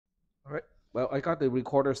Well, I got the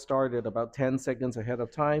recorder started about 10 seconds ahead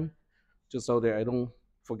of time, just so that I don't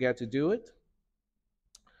forget to do it.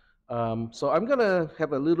 So I'm gonna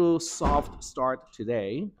have a little soft start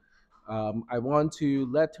today. I want to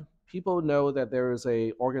let people know that there is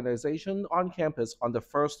a organization on campus on the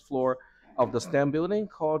first floor of the STEM building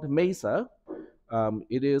called Mesa.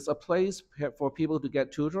 It is a place for people to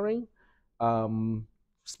get tutoring, um,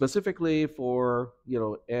 specifically for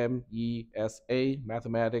MESA,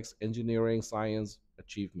 mathematics, engineering, science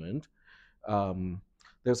achievement. Um,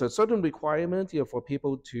 there's a certain requirement for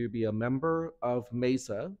people to be a member of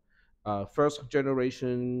Mesa, first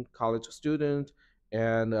generation college student,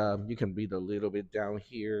 and you can read a little bit down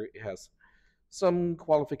here. It has some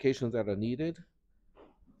qualifications that are needed.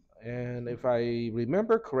 And if I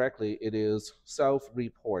remember correctly, it is self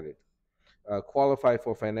reported. Qualify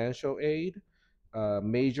for financial aid,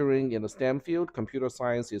 majoring in the STEM field, computer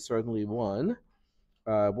science is certainly one.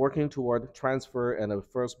 Working toward transfer and a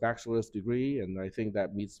first bachelor's degree, and I think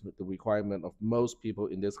that meets the requirement of most people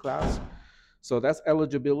in this class. So that's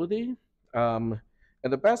eligibility. Um,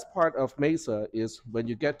 and the best part of Mesa is when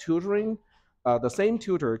you get tutoring, the same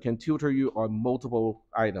tutor can tutor you on multiple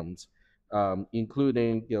items,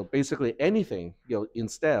 including basically anything in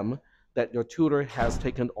STEM that your tutor has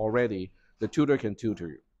taken already. The tutor can tutor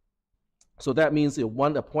you. So that means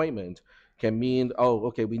one appointment can mean, oh,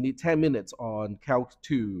 okay, we need 10 minutes on Calc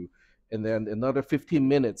 2, and then another 15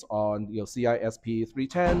 minutes on CISP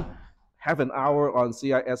 310, have an hour on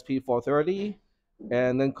CISP 430,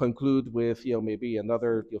 and then conclude with maybe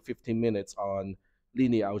another 15 minutes on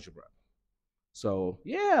linear algebra. So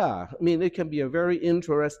yeah, I mean, it can be a very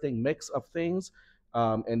interesting mix of things.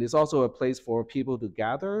 And it's also a place for people to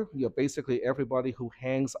gather. Basically everybody who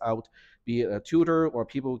hangs out, be it a tutor or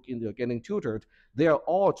people getting tutored, they are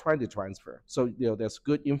all trying to transfer. So there's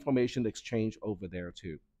good information exchange over there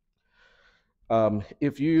too.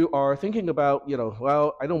 If you are thinking about,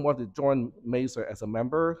 well, I don't want to join Mesa as a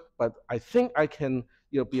member, but I think I can,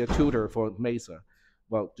 be a tutor for Mesa.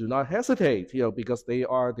 Well, do not hesitate, because they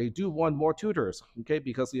do want more tutors, okay?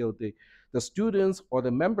 Because the students or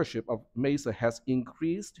the membership of Mesa has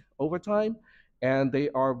increased over time, and they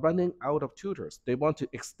are running out of tutors. They want to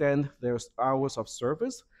extend their hours of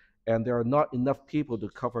service, and there are not enough people to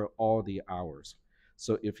cover all the hours.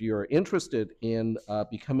 So if you're interested in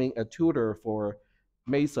becoming a tutor for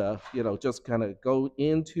Mesa, just kind of go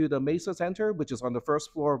into the Mesa Center, which is on the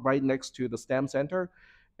first floor right next to the STEM Center,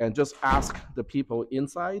 and just ask the people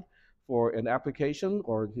inside for an application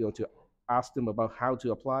or to ask them about how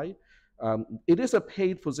to apply. It is a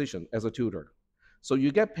paid position as a tutor. So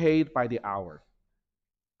you get paid by the hour.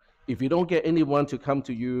 If you don't get anyone to come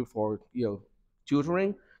to you for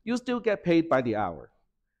tutoring, you still get paid by the hour.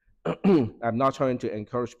 I'm not trying to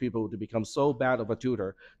encourage people to become so bad of a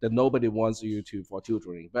tutor that nobody wants you to for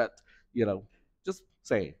tutoring, but just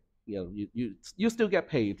say you still get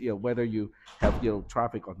paid, whether you have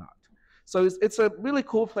traffic or not. So it's a really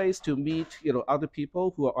cool place to meet other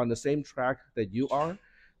people who are on the same track that you are.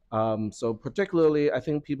 So particularly, I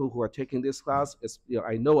think people who are taking this class is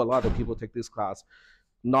I know a lot of people take this class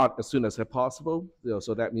not as soon as possible.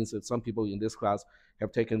 So that means that some people in this class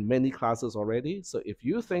have taken many classes already. So if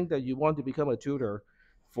you think that you want to become a tutor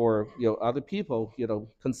for other people,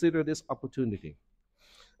 consider this opportunity.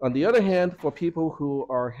 On the other hand, for people who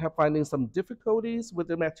are finding some difficulties with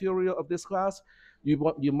the material of this class,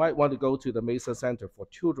 you might want to go to the Mesa Center for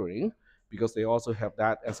tutoring because they also have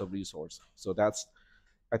that as a resource. So that's,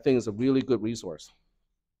 I think, is a really good resource.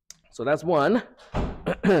 So that's one.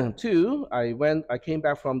 Two, I came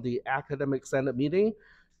back from the academic senate meeting,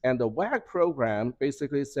 and the WAC program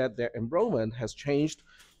basically said their enrollment has changed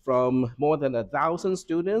from more than 1,000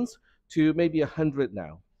 students to maybe 100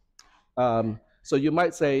 now. So you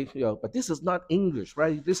might say, but this is not English,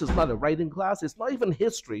 right? This is not a writing class. It's not even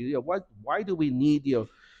history. Why do we need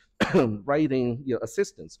writing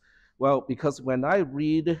assistance? Well, because when I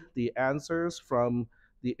read the answers from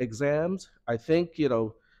the exams, I think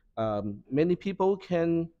many people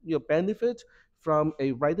can benefit from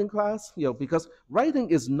a writing class, because writing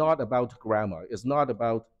is not about grammar, it's not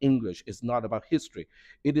about English, it's not about history.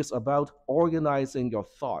 It is about organizing your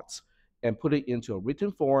thoughts and put it into a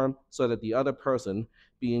written form so that the other person,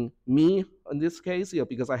 being me in this case,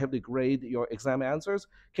 because I have to grade your exam answers,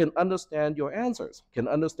 can understand your answers, can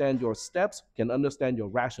understand your steps, can understand your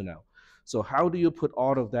rationale. So how do you put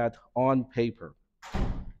all of that on paper?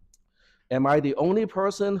 Am I the only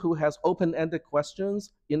person who has open-ended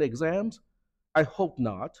questions in exams? I hope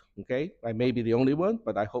not, okay? I may be the only one,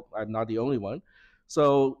 but I hope I'm not the only one.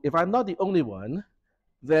 So if I'm not the only one,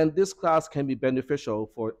 then this class can be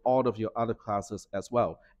beneficial for all of your other classes as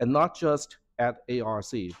well, and not just at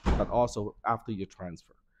ARC, but also after your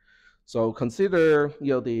transfer. So consider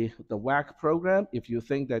the WAC program if you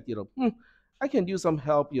think that I can use some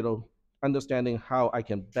help understanding how I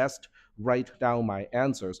can best write down my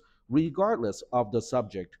answers regardless of the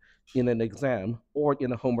subject in an exam or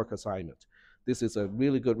in a homework assignment. This is a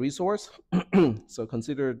really good resource. So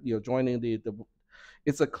consider joining the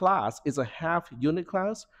it's a class, it's a half unit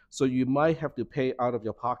class, so you might have to pay out of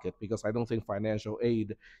your pocket because I don't think financial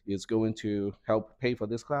aid is going to help pay for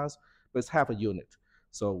this class, but it's half a unit.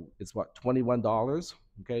 So it's what, $21,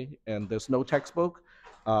 okay? And there's no textbook.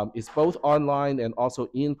 It's both online and also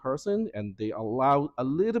in person, and they allow a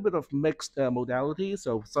little bit of mixed modality.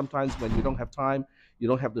 So sometimes when you don't have time, you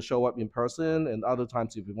don't have to show up in person, and other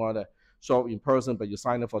times if you want to show up in person but you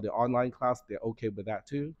sign up for the online class, they're okay with that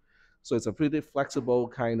too. So it's a pretty flexible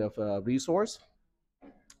kind of resource.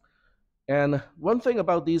 And one thing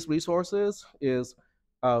about these resources is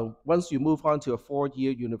once you move on to a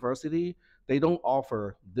four-year university, they don't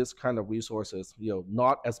offer this kind of resources,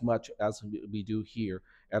 not as much as we do here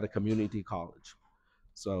at a community college.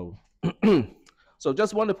 So, so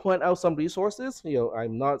just want to point out some resources.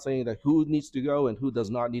 I'm not saying that who needs to go and who does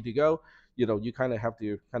not need to go. You kind of have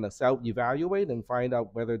to kind of self-evaluate and find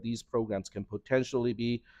out whether these programs can potentially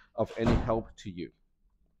be of any help to you.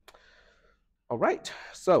 All right,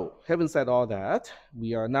 so having said all that,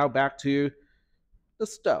 we are now back to the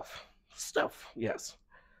stuff. Yes.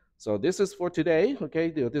 So this is for today, okay?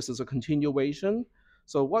 This is a continuation.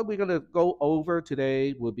 So what we're gonna go over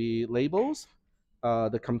today will be labels,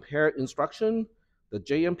 the compare instruction, the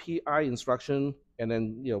jmpi instruction, and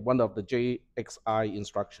then one of the jxi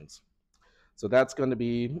instructions. So that's going to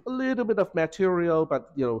be a little bit of material,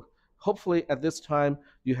 but hopefully at this time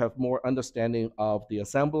you have more understanding of the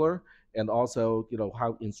assembler and also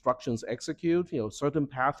how instructions execute, certain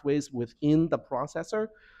pathways within the processor.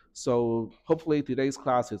 So hopefully today's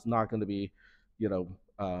class is not going to be,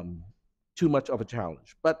 too much of a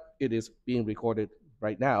challenge, but it is being recorded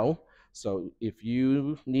right now. So if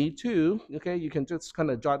you need to, okay, you can just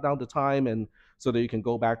kind of jot down the time and so that you can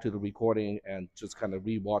go back to the recording and just kind of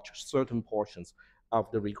rewatch certain portions of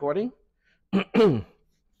the recording.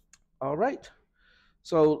 All right.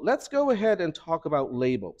 So let's go ahead and talk about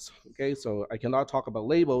labels. Okay, so I cannot talk about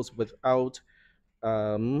labels without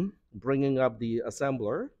bringing up the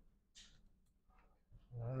assembler.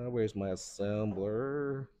 Where's my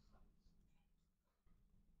assembler?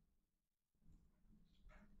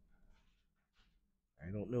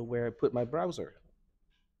 I don't know where I put my browser.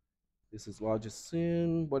 This is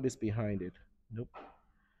Logisin. What is behind it? Nope.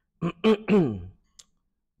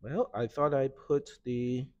 Well, I thought I put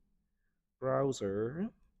the browser.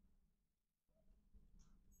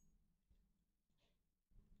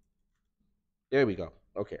 There we go.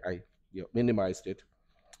 Okay, I minimized it.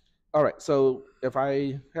 All right, so if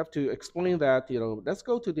I have to explain that, let's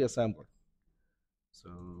go to the assembler. So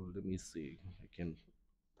let me see. I can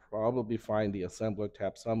probably find the assembler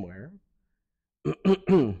tab somewhere.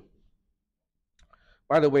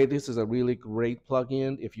 By the way, this is a really great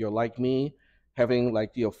plugin if you're like me, having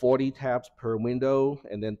like 40 tabs per window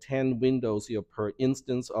and then 10 windows per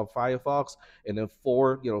instance of Firefox, and then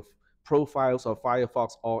 4 profiles of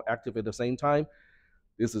Firefox all active at the same time.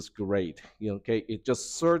 This is great. Okay, it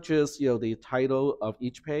just searches the title of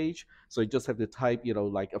each page, so you just have to type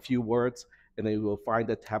like a few words, and then it will find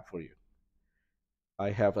the tab for you. I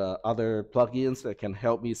have other plugins that can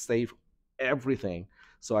help me save everything.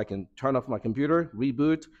 So I can turn off my computer,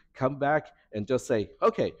 reboot, come back, and just say,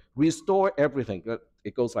 okay, restore everything.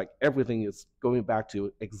 It goes like everything is going back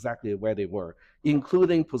to exactly where they were,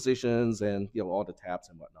 including positions and all the tabs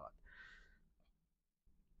and whatnot.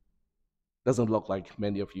 Doesn't look like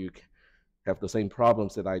many of you have the same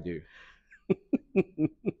problems that I do.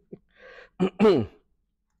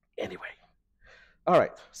 Anyway. All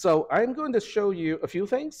right, so I'm going to show you a few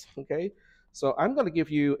things, okay? So I'm going to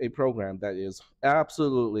give you a program that is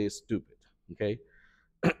absolutely stupid, okay?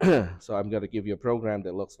 So I'm going to give you a program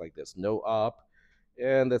that looks like this, no op,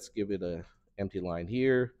 and let's give it an empty line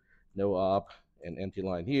here, no op, and empty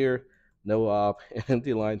line here, no op, and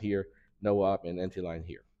empty line here, no op, and empty line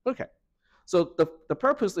here. Okay, so the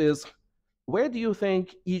purpose is, where do you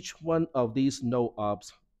think each one of these no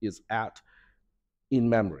ops is at in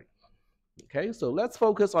memory? Okay, so let's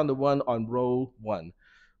focus on the one on row 1.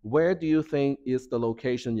 Where do you think is the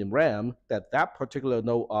location in RAM that particular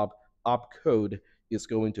no op code is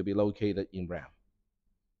going to be located in RAM?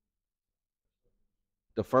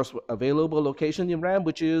 The first available location in RAM,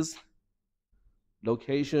 which is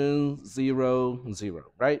location 0, 0,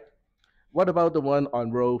 right? What about the one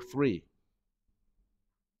on row 3?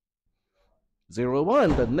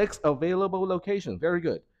 01, the next available location. Very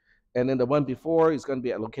good. And then the one before is going to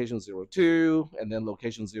be at location 02, and then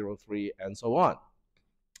location 03, and so on.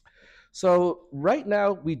 So right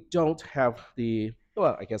now we don't have the,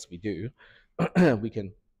 well, I guess we do. We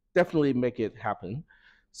can definitely make it happen.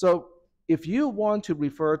 So if you want to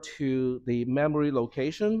refer to the memory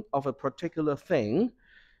location of a particular thing,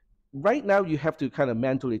 right now you have to kind of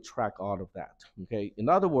mentally track all of that. Okay. In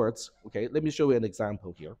other words, okay, let me show you an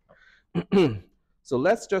example here. So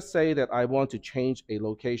let's just say that I want to change a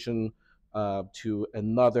location to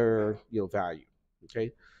another value.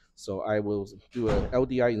 Okay, so I will do an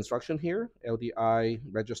LDI instruction here. LDI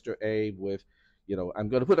register A with, I'm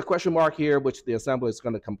going to put a question mark here, which the assembler is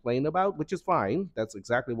going to complain about, which is fine. That's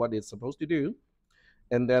exactly what it's supposed to do.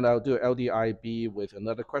 And then I'll do LDI B with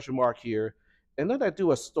another question mark here. And then I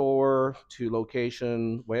do a store to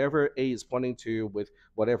location wherever A is pointing to with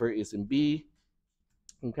whatever is in B.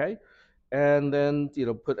 Okay, and then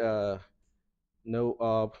put a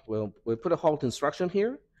no we'll put a halt instruction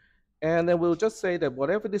here, and then we'll just say that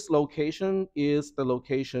whatever this location is the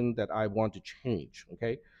location that I want to change.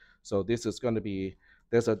 Okay, so this is going to be,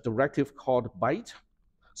 there's a directive called byte.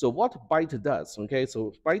 So what byte does, okay,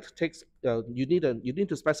 so byte takes you need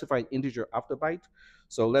to specify an integer after byte.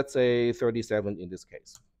 So let's say 37 in this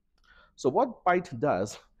case. So what byte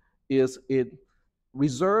does is it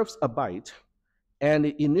reserves a byte and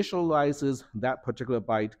it initializes that particular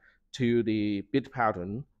byte to the bit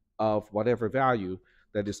pattern of whatever value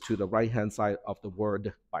that is to the right-hand side of the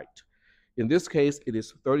word byte. In this case, it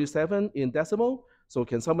is 37 in decimal. So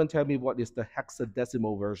can someone tell me what is the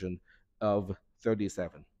hexadecimal version of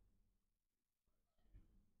 37?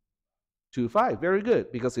 25, very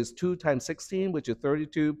good, because it's 2 times 16, which is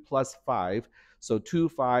 32 plus 5. So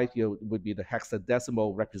 25 would be the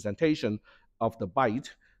hexadecimal representation of the byte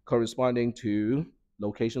corresponding to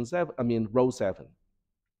location 7, row 7.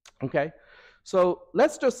 Okay, so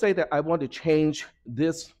let's just say that I want to change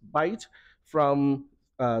this byte from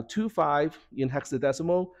 25 in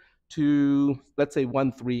hexadecimal to, let's say,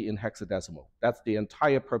 13 in hexadecimal. That's the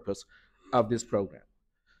entire purpose of this program.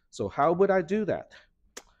 So how would I do that?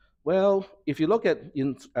 Well, if you look at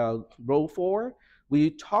in row 4,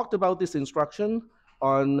 we talked about this instruction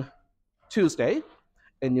on Tuesday.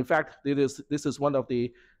 And in fact, this is one of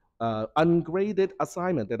the ungraded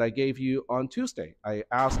assignment that I gave you on Tuesday. I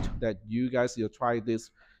asked that you guys try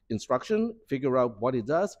this instruction, figure out what it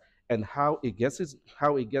does, and how it gets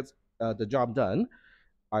the job done.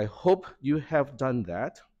 I hope you have done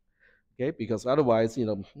that, okay? Because otherwise,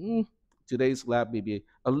 today's lab may be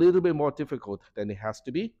a little bit more difficult than it has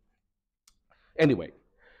to be. Anyway,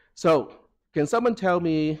 so can someone tell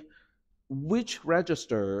me which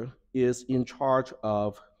register is in charge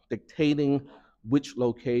of dictating which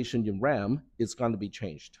location in RAM is going to be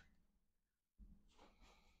changed?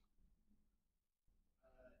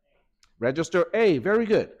 Register A, very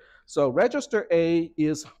good. So register A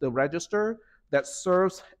is the register that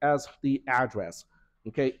serves as the address.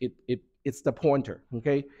 Okay, it's the pointer.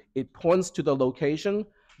 Okay, it points to the location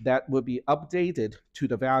that will be updated to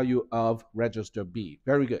the value of register B.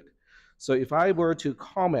 Very good. So if I were to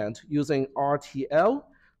comment using RTL,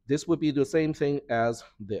 this would be the same thing as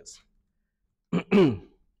this.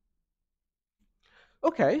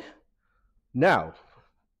 Okay, now,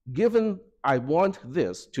 given I want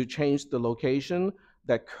this to change the location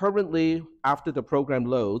that currently, after the program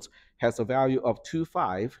loads, has a value of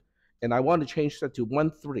 25, and I want to change that to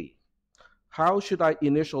 13, how should I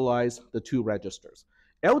initialize the two registers?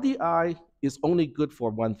 LDI is only good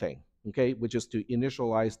for one thing, okay, which is to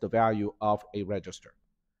initialize the value of a register.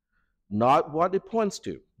 Not what it points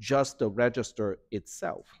to, just the register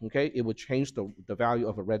itself, okay? It would change the value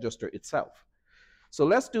of a register itself. So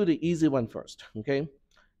let's do the easy one first, okay?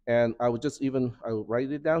 And I would I'll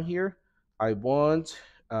write it down here. I want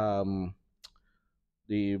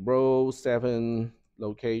the row 7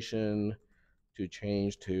 location to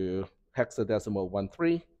change to hexadecimal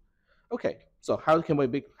 13. Okay, so how can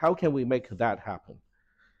we make that happen?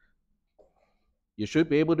 You should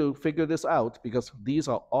be able to figure this out because these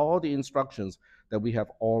are all the instructions that we have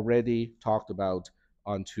already talked about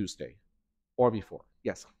on Tuesday or before.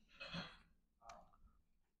 Yes.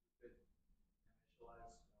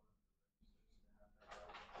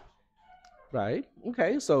 Right.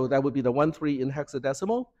 Okay, so that would be the 13 in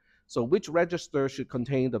hexadecimal. So which register should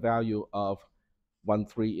contain the value of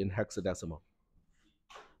 13 in hexadecimal?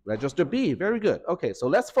 Register B, very good. Okay, so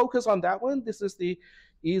let's focus on that one. This is the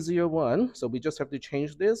easier one. So we just have to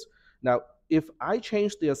change this. Now, if I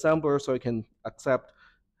change the assembler so it can accept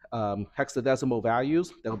hexadecimal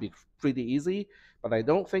values. That would be pretty easy, but I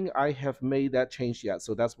don't think I have made that change yet.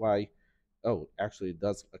 So that's why, oh, actually it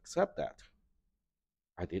does accept that.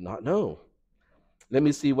 I did not know. Let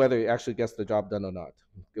me see whether it actually gets the job done or not.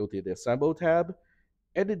 Go to the assemble tab,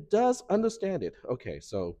 and it does understand it. Okay,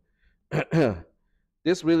 so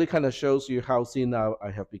this really kind of shows you how senile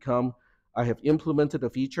I have become. I have implemented a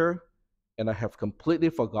feature, and I have completely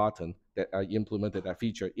forgotten that I implemented that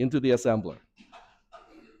feature into the assembler.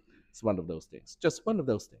 It's one of those things, just one of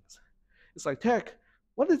those things. It's like, Tech,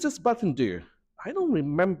 what does this button do? I don't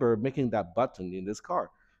remember making that button in this car.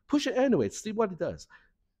 Push it anyway, see what it does.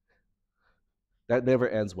 That never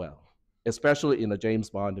ends well, especially in a James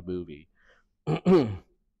Bond movie.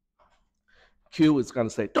 Q is going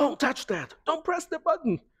to say, don't touch that, don't press the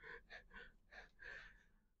button.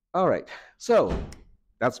 All right, so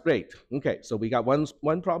that's great. Okay, so we got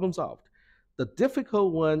one problem solved. The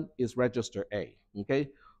difficult one is register A. Okay,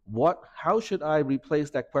 how should I replace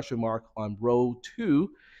that question mark on row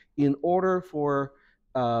 2 in order for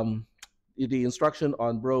the instruction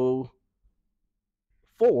on row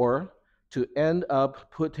 4 to end up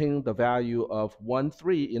putting the value of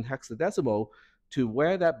 13 in hexadecimal to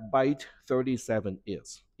where that byte 37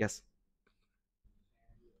 is? Yes.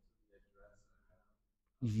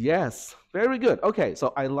 Yes, very good. Okay,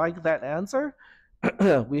 so I like that answer.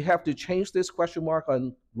 We have to change this question mark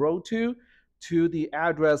on row 2 to the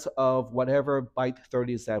address of whatever byte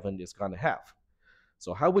 37 is going to have.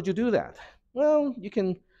 So how would you do that? Well,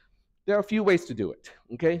 there are a few ways to do it,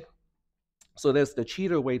 okay? So there's the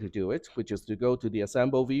cheater way to do it, which is to go to the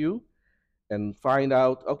assemble view and find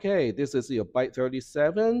out, okay, this is your byte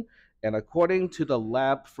 37, and according to the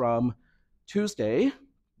lab from Tuesday,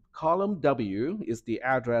 column W is the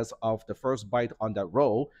address of the first byte on that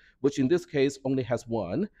row, which in this case only has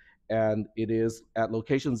one, and it is at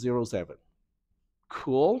location 07.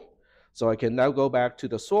 Cool. So I can now go back to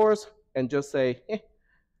the source and just say,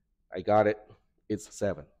 I got it. It's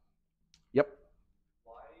 7. Yep.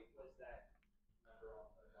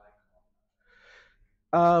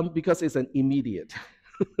 Because it's an immediate.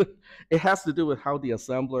 It has to do with how the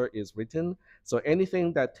assembler is written. So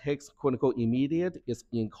anything that takes quote unquote immediate is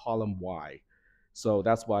in column Y. So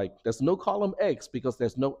that's why there's no column X because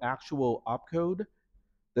there's no actual opcode.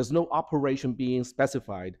 There's no operation being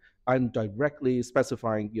specified. I'm directly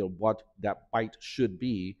specifying what that byte should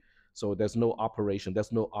be. So there's no operation,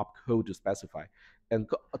 there's no opcode to specify. And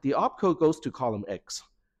the opcode goes to column X.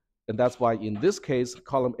 And that's why in this case,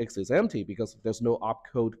 column X is empty because there's no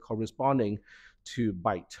opcode corresponding to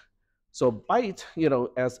byte. So byte,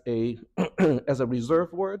 as a as a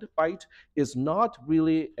reserve word, byte is not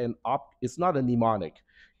really it's not a mnemonic.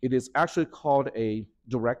 It is actually called a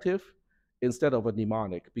directive instead of a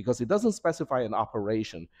mnemonic because it doesn't specify an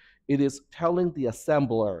operation. It is telling the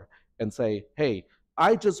assembler and say, hey,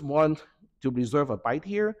 I just want to reserve a byte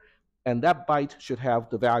here, and that byte should have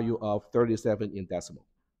the value of 37 in decimal.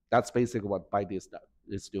 That's basically what byte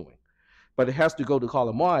is doing. But it has to go to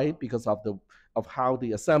column Y because of how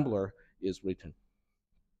the assembler is written.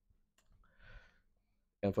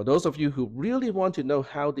 And for those of you who really want to know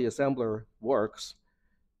how the assembler works,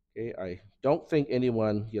 okay, I don't think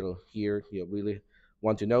anyone here really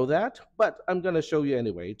want to know that, but I'm going to show you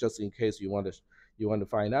anyway, just in case you want to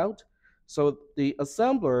find out. So the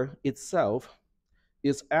assembler itself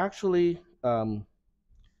is actually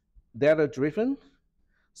data driven.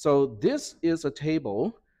 So this is a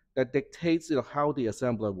table that dictates how the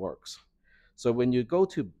assembler works. So when you go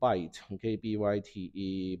to byte, okay,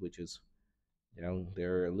 BYTE, which is down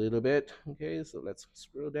there a little bit, okay, so let's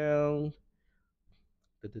scroll down.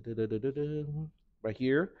 Right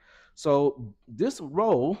here. So this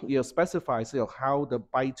row specifies how the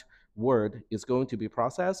byte word is going to be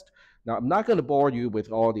processed. Now I'm not going to bore you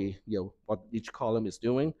with all the what each column is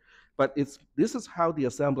doing, but this is how the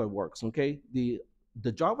assembler works. Okay, the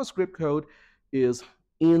JavaScript code is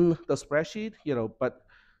in the spreadsheet, but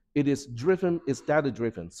it's data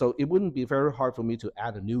driven. So it wouldn't be very hard for me to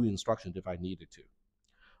add a new instruction if I needed to,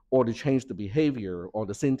 or to change the behavior or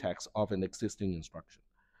the syntax of an existing instruction.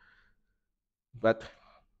 But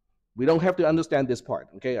we don't have to understand this part,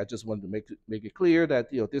 okay? I just wanted to make it clear that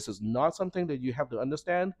this is not something that you have to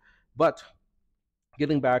understand. But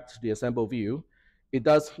getting back to the assemble view, it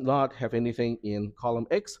does not have anything in column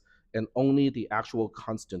X and only the actual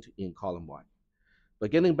constant in column Y.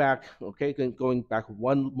 But getting back, okay, going back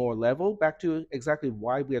one more level, back to exactly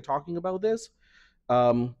why we are talking about this,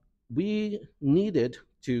 we needed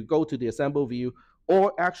to go to the assemble view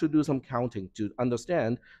or actually do some counting to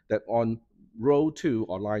understand that on row 2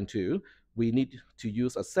 or line 2, we need to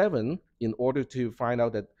use a 7 in order to find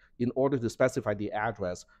out that in order to specify the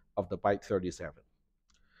address of the byte 37.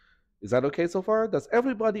 Is that okay so far? Does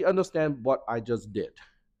everybody understand what I just did?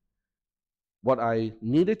 What I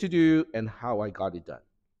needed to do and how I got it done?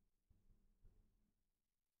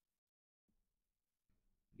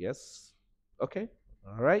 Yes? Okay.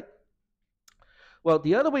 All right. Well,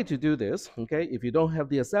 the other way to do this, okay, if you don't have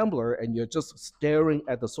the assembler and you're just staring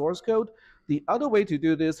at the source code, the other way to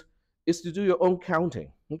do this is to do your own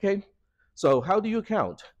counting, okay? So how do you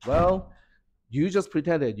count? Well, you just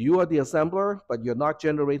pretended you are the assembler, but you're not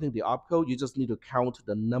generating the opcode. You just need to count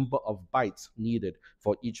the number of bytes needed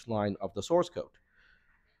for each line of the source code.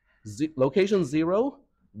 Location 0,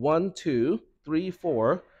 1, 2, 3,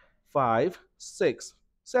 4, 5, 6,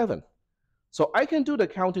 7. So I can do the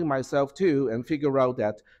counting myself too and figure out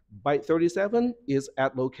that byte 37 is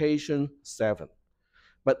at location 7.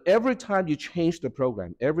 But every time you change the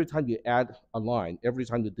program, every time you add a line, every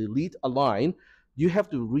time you delete a line, you have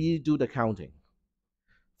to redo the counting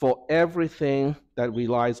for everything that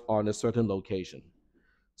relies on a certain location.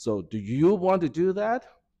 So do you want to do that?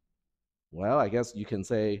 Well, I guess you can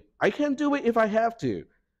say, I can do it if I have to.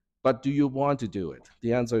 But do you want to do it?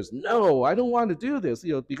 The answer is no, I don't want to do this,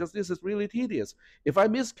 because this is really tedious. If I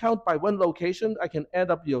miscount by one location, I can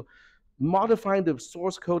end up, modifying the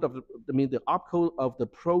source code of the opcode of the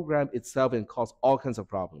program itself and cause all kinds of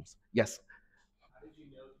problems. Yes.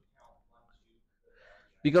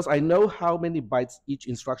 Because I know how many bytes each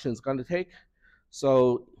instruction is going to take.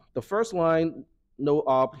 So the first line, no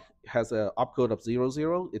op, has an opcode of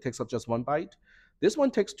 00. It takes up just 1 byte. This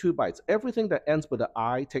one takes 2 bytes. Everything that ends with an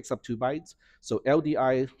I takes up 2 bytes. So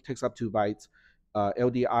LDI takes up 2 bytes.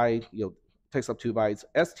 LDI takes up 2 bytes.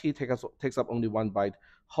 ST takes up only 1 byte.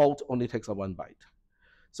 Halt only takes up 1 byte.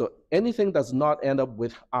 So anything does not end up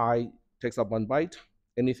with I takes up 1 byte.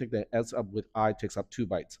 Anything that ends up with I takes up 2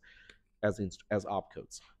 bytes as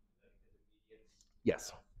opcodes.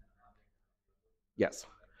 Yes, yes.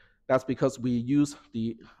 That's because we use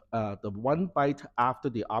the 1 byte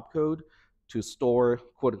after the opcode to store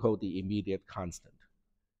quote unquote the immediate constant.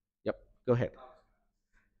 Yep. Go ahead.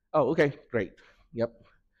 Oh, okay, great. Yep.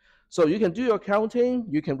 So you can do your counting.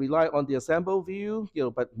 You can rely on the assemble view,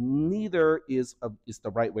 but neither is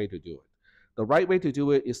the right way to do it. The right way to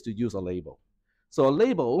do it is to use a label. So a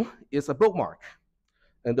label is a bookmark.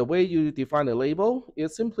 And the way you define a label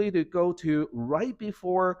is simply to go to right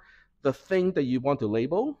before the thing that you want to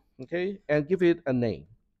label, okay, and give it a name.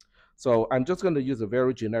 So I'm just going to use a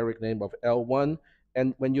very generic name of L1.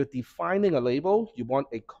 And when you're defining a label, you want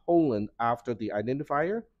a colon after the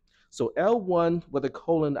identifier. So L1 with a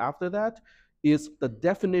colon after that is the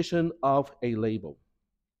definition of a label.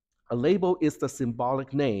 A label is the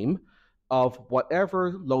symbolic name of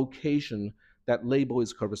whatever location that label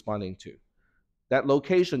is corresponding to. That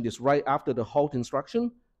location is right after the halt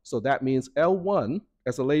instruction. So that means L1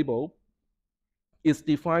 as a label is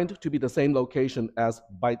defined to be the same location as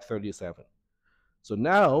byte 37. So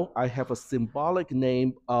now I have a symbolic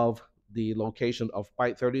name of the location of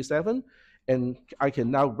byte 37, and I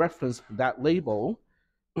can now reference that label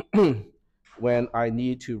when I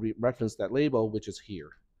need to reference that label, which is here.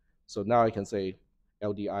 So now I can say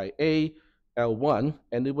LDIA L1,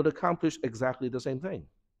 and it would accomplish exactly the same thing.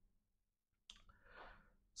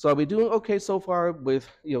 So are we doing okay so far with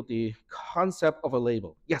the concept of a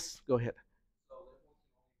label? Yes, go ahead.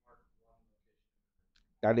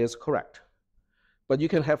 That is correct. But you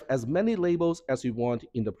can have as many labels as you want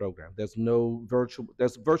in the program. There's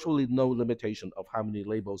virtually no limitation of how many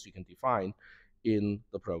labels you can define in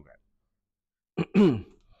the program.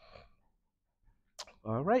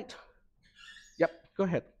 All right. Yep, go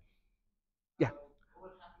ahead. Yeah.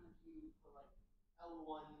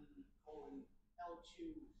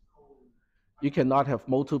 You cannot have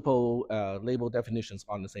multiple label definitions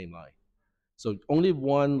on the same line. So only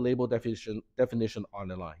one label definition on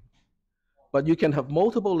the line. But you can have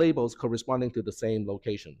multiple labels corresponding to the same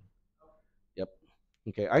location. Yep.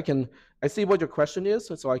 Okay, I see what your question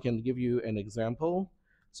is, so I can give you an example.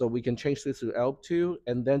 So we can change this to L2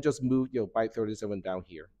 and then just move your byte 37 down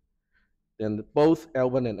here. Then both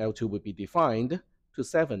L1 and L2 would be defined to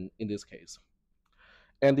 7 in this case.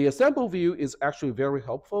 And the assemble view is actually very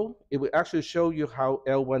helpful. It will actually show you how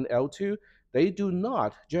L1, L2, they do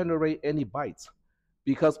not generate any bytes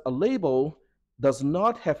because a label does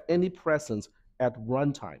not have any presence at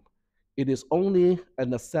runtime. It is only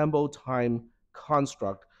an assemble time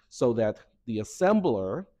construct so that the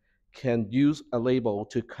assembler can use a label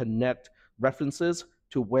to connect references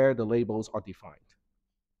to where the labels are defined.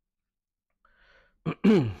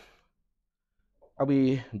 Are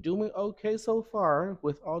we doing okay so far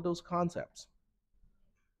with all those concepts?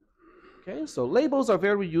 Okay, so labels are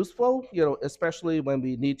very useful, especially when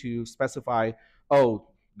we need to specify, oh,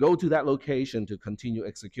 go to that location to continue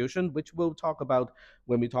execution, which we'll talk about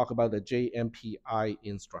when we talk about the jmpi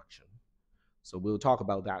instruction. So we'll talk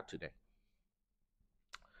about that today.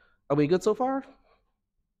 Are we good so far?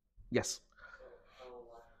 Yes.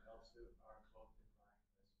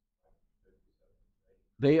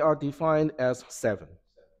 They are defined as seven.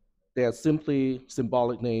 They are simply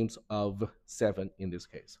symbolic names of seven in this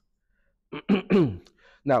case.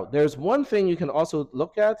 Now, there's one thing you can also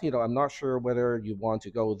look at. I'm not sure whether you want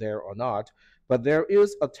to go there or not, but there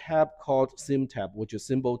is a tab called Sim tab, which is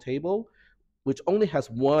symbol table, which only has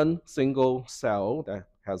one single cell that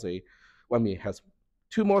has has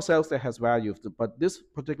two more cells that has values, but this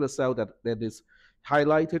particular cell that is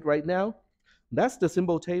highlighted right now, that's the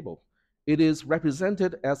symbol table. It is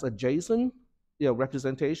represented as a JSON,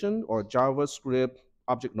 representation or JavaScript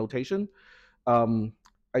object notation. um,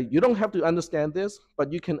 you don't have to understand this,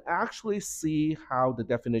 but you can actually see how the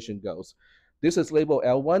definition goes. This is label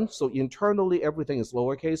L1, so internally everything is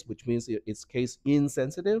lowercase, which means it's case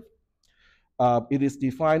insensitive. It is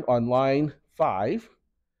defined on line 5.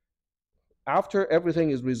 After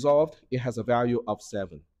everything is resolved, it has a value of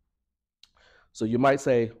 7. So you might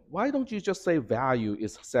say, why don't you just say value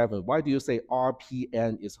is 7? Why do you say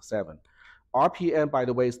RPN is 7? RPN, by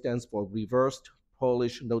the way, stands for reversed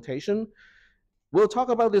Polish notation. We'll talk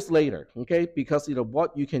about this later, okay? Because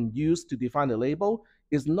what you can use to define a label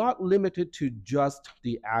is not limited to just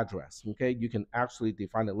the address, okay? You can actually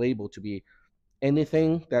define a label to be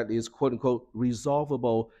anything that is quote unquote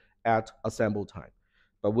resolvable at assemble time.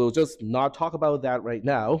 But we'll just not talk about that right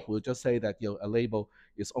now. We'll just say that a label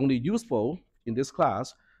is only useful in this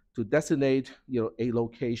class to designate a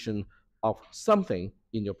location of something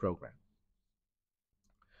in your program.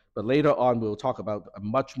 But later on, we'll talk about a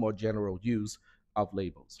much more general use of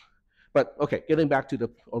labels. But okay, getting back to the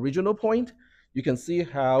original point, you can see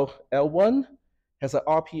how L1 has an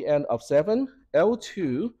RPN of 7,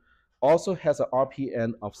 L2 also has an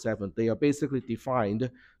RPN of 7. They are basically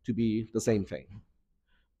defined to be the same thing.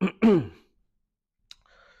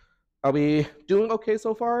 Are we doing okay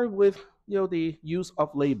so far with the use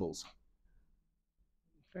of labels?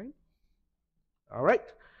 Okay. All right.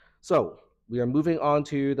 So we are moving on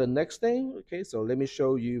to the next thing. Okay, so let me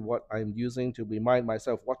show you what I'm using to remind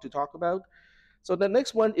myself what to talk about. So the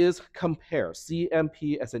next one is compare,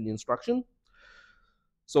 CMP as an instruction.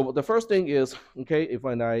 So the first thing is, okay, if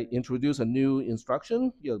when I introduce a new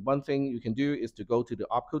instruction, one thing you can do is to go to the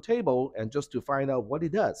opcode table and just to find out what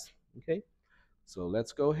it does. Okay, so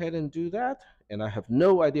let's go ahead and do that. And I have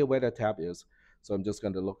no idea where that tab is, so I'm just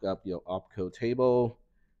going to look up your opcode table.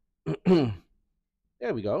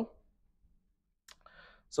 There we go.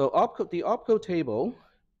 So the opcode table,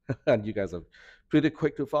 and you guys are pretty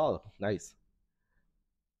quick to follow. Nice.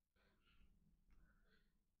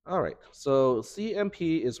 All right, so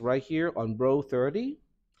CMP is right here on row 30.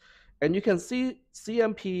 And you can see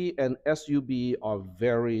CMP and SUB are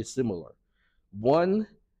very similar. One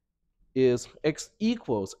is x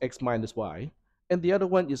equals x minus y, and the other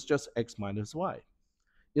one is just x minus y.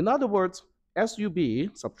 In other words,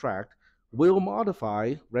 SUB, subtract, will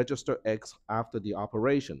modify register x after the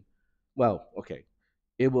operation. Well, okay,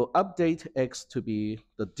 it will update x to be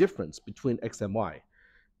the difference between x and y,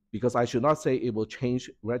 because I should not say it will change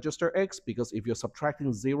register x, because if you're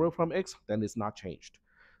subtracting 0 from x, then it's not changed.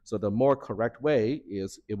 So the more correct way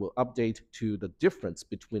is it will update to the difference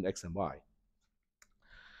between x and y.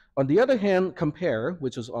 On the other hand, compare,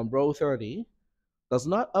 which is on row 30, does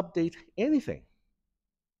not update anything.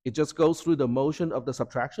 It just goes through the motion of the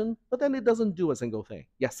subtraction, but then it doesn't do a single thing.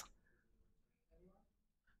 Yes?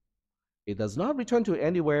 It does not return to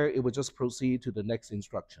anywhere. It will just proceed to the next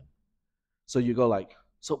instruction. So you go like,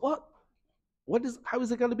 so how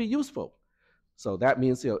is it going to be useful? So that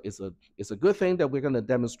means it's a good thing that we're going to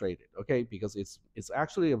demonstrate it, okay? Because it's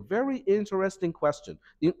actually a very interesting question,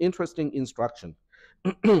 interesting instruction.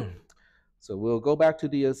 So we'll go back to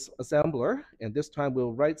the assembler, and this time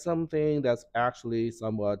we'll write something that's actually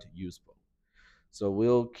somewhat useful. So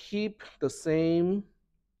we'll keep the same.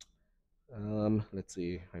 Let's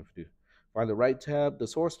see, I have to find the right tab, the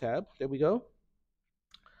source tab. There we go.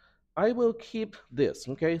 I will keep this,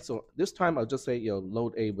 okay? So this time I'll just say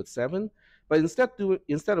load A with 7, but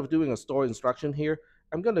instead of doing a store instruction here,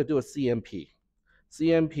 I'm going to do a CMP.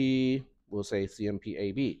 CMP, we'll say CMP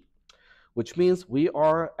AB, which means we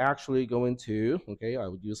are actually going to, okay, I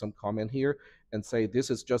would use some comment here and say this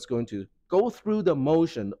is just going to go through the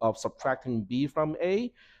motion of subtracting B from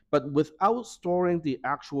A, but without storing the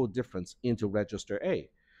actual difference into register A.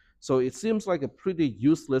 So it seems like a pretty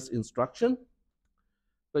useless instruction.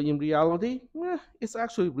 But in reality, it's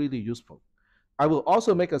actually really useful. I will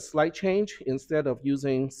also make a slight change. Instead of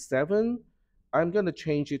using 7, I'm going to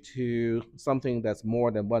change it to something that's more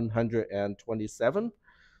than 127.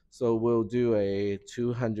 So we'll do a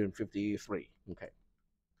 253. Okay.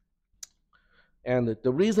 And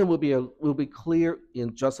the reason will be clear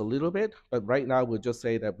in just a little bit, but right now we'll just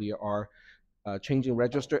say that we are changing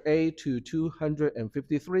register A to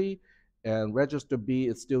 253, and register B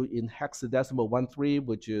is still in hexadecimal 13,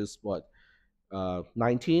 which is what,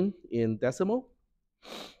 19 in decimal.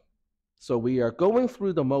 So we are going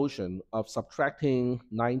through the motion of subtracting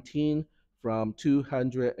 19 from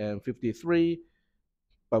 253,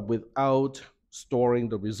 but without storing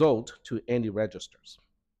the result to any registers.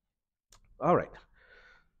 All right.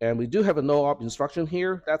 And we do have a no op instruction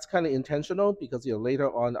here. That's kind of intentional because later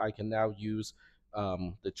on I can now use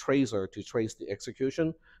the tracer to trace the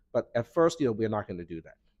execution. But at first, we're not going to do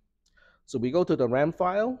that. So we go to the RAM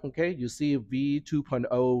file. Okay, you see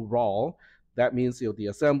v2.0 raw. That means the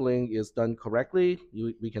assembling is done correctly.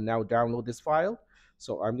 We can now download this file.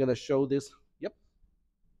 So I'm going to show this. Yep.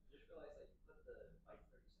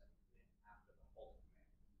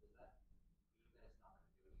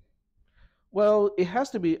 Well, it has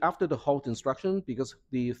to be after the halt instruction because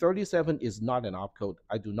the 37 is not an opcode.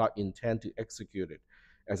 I do not intend to execute it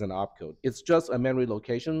as an opcode. It's just a memory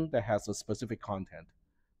location that has a specific content.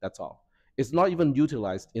 That's all. It's not even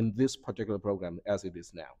utilized in this particular program as it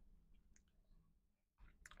is now.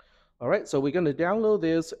 All right, so we're going to download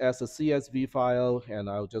this as a CSV file, and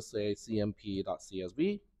I'll just say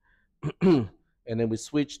cmp.csv. And then we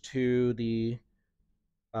switch to the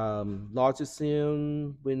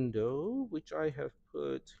Logician window, which I have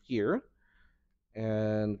put here,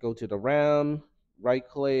 and go to the RAM, right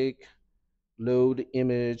click, load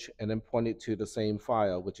image, and then point it to the same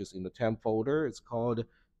file, which is in the temp folder. It's called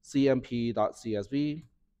cmp.csv.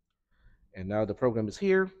 And now the program is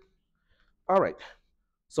here. All right.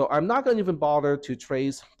 So I'm not going to even bother to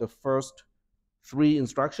trace the first 3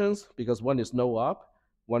 instructions because one is no op,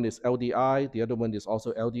 one is LDI, the other one is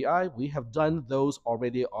also LDI. We have done those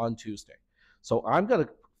already on Tuesday. So I'm going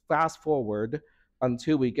to fast forward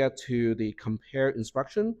until we get to the compare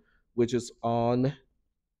instruction, which is on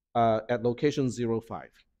at location 05.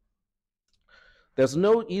 There's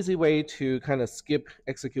no easy way to kind of skip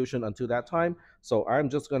execution until that time. So I'm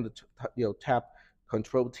just going to tap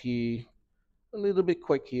Control T a little bit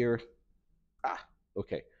quick here.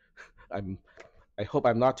 Okay. I hope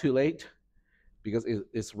I'm not too late because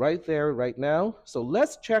it's right there right now. So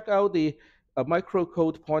let's check out the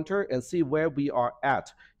microcode pointer and see where we are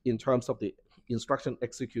at in terms of the instruction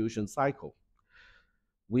execution cycle.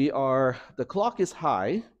 The clock is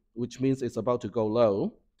high, which means it's about to go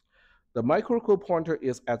low. The microcode pointer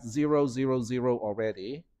is at 000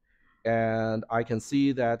 already, and I can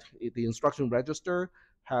see that the instruction register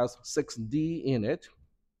has 6D in it.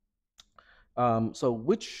 So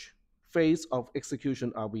which phase of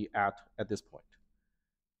execution are we at this point?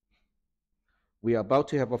 We are about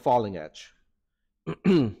to have a falling edge.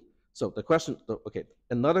 So the question, okay,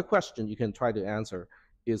 another question you can try to answer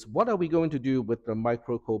is what are we going to do with the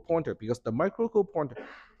microcode pointer? Because the microcode pointer,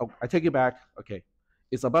 I take it back, okay,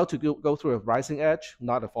 it's about to go through a rising edge,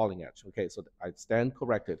 not a falling edge. Okay, so I stand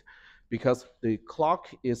corrected because the clock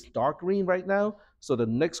is dark green right now. So the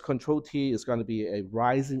next Control T is going to be a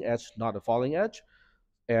rising edge, not a falling edge.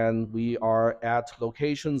 And we are at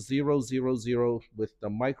location 000 with the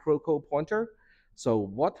microcode pointer. So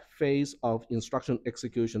what phase of instruction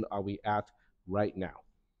execution are we at right now?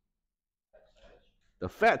 The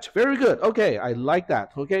fetch. Very good. Okay, I like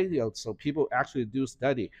that. Okay, so people actually do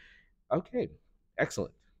study. Okay,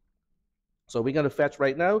 excellent. So we're going to fetch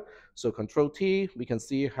right now. So Control T, we can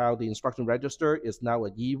see how the instruction register is now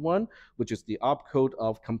a E1, which is the opcode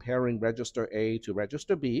of comparing register A to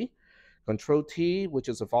register B. Control T, which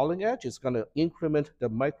is a falling edge, is going to increment the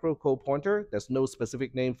microcode pointer. There's no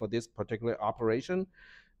specific name for this particular operation.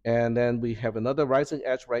 And then we have another rising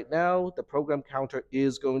edge right now. The program counter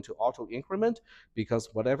is going to auto increment because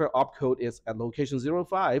whatever opcode is at location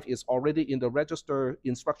 05 is already in the register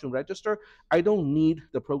instruction register. I don't need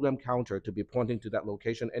the program counter to be pointing to that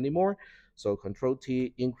location anymore. So Control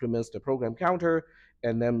T increments the program counter.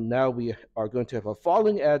 And then now we are going to have a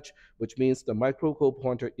falling edge, which means the microcode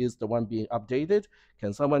pointer is the one being updated.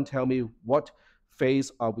 Can someone tell me what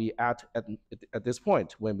phase are we at this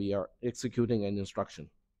point when we are executing an instruction?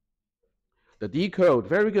 The decode,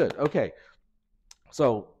 very good. Okay,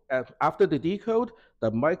 so after the decode,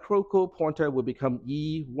 the microcode pointer will become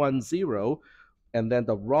E10, and then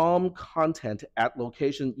the ROM content at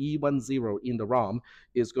location E10 in the ROM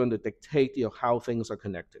is going to dictate how things are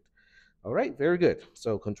connected. All right, very good.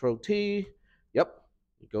 So Control T, yep,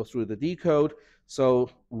 we go through the decode. So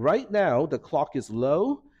right now the clock is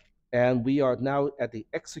low, and we are now at the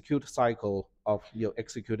execute cycle of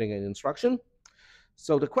executing an instruction.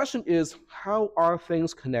 So the question is, how are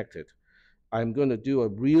things connected? I'm going to do a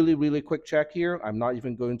really, really quick check here. I'm not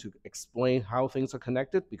even going to explain how things are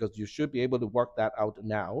connected because you should be able to work that out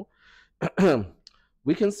now.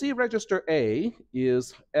 We can see register A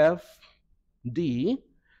is FD.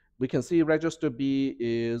 We can see register B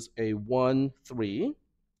is a 1, 3,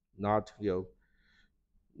 not,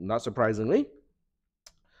 not surprisingly.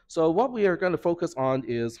 So what we are going to focus on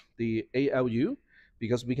is the ALU,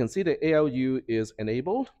 because we can see the ALU is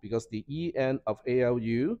enabled because the EN of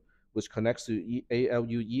ALU, which connects to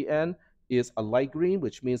ALU EN, is a light green,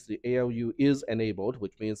 which means the ALU is enabled,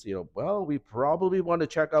 which means, well, we probably want to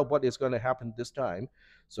check out what is going to happen this time.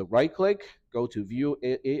 So right click, go to view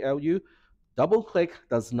ALU. Double click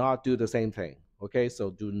does not do the same thing. Okay, so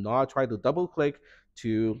do not try to double click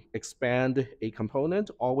to expand a component.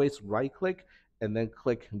 Always right click and then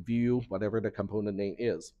click view whatever the component name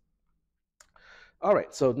is. All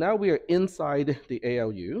right, so now we are inside the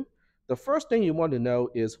ALU. The first thing you want to know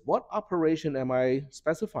is what operation am I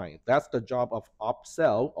specifying? That's the job of op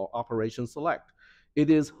cell or operation select. It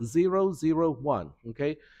is 001,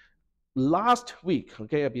 okay? Last week,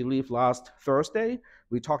 okay, I believe last Thursday,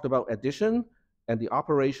 we talked about addition, and the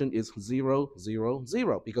operation is 000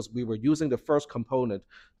 because we were using the first component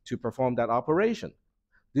to perform that operation.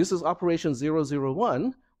 This is operation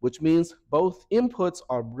 001, which means both inputs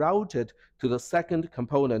are routed to the second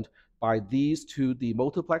component by these to the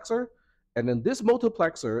multiplexer, and then this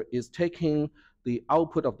multiplexer is taking the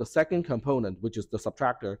output of the second component, which is the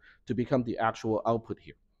subtractor, to become the actual output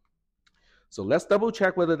here. So let's double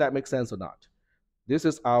check whether that makes sense or not. This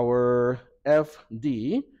is our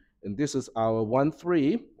FD, and this is our 1,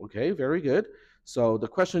 3. Okay, very good. So the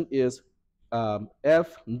question is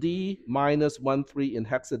FD minus 1, 3 in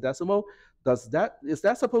hexadecimal. Is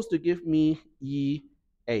that supposed to give me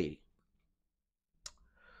EA?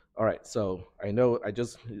 All right, so I know I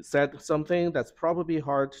just said something that's probably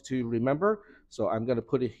hard to remember, so I'm going to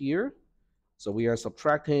put it here. So we are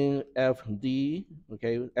subtracting FD,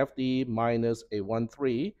 okay, FD minus a 1,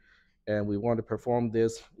 3, and we want to perform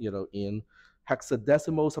this, in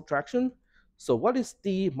hexadecimal subtraction. So what is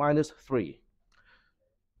D minus 3?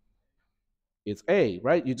 It's A,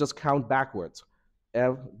 right? You just count backwards.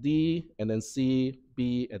 F, D, and then C,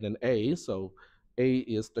 B, and then A. So A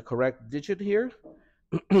is the correct digit here.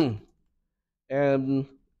 And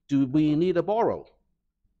do we need a borrow?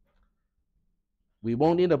 We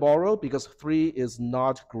won't need a borrow because 3 is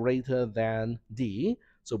not greater than D,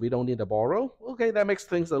 so we don't need a borrow. Okay, that makes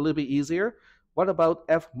things a little bit easier. What about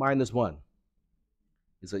F minus 1?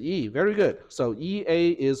 It's an E, very good. So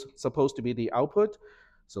EA is supposed to be the output.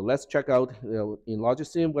 So let's check out in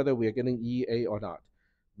Logisim whether we are getting EA or not.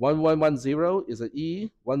 1110 is an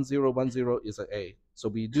E, 1010 is an A. So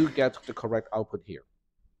we do get the correct output here.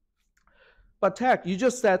 But Tech, you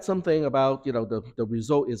just said something about the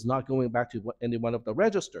result is not going back to any one of the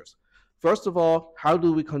registers. First of all, how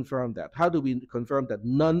do we confirm that? How do we confirm that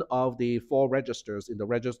none of the 4 registers in the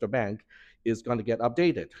register bank is going to get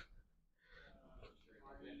updated?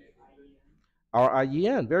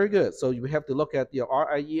 RIEN, very good. So you have to look at the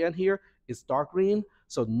RIEN here. It's dark green.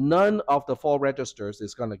 So none of the 4 registers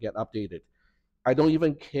is going to get updated. I don't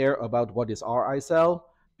even care about what is RI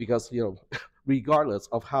cell because regardless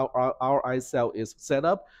of how our RI cell is set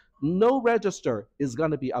up, no register is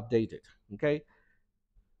going to be updated.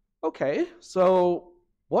 Okay, so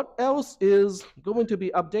what else is going to be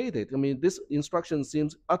updated? I mean, this instruction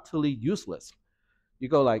seems utterly useless. You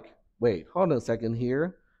go like, wait, hold on a second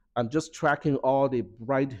here. I'm just tracking all the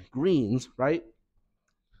bright greens, right?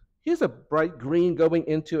 Here's a bright green going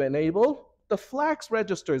into enable. The flags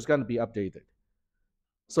register is going to be updated.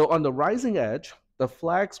 So on the rising edge, the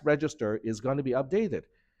flags register is going to be updated.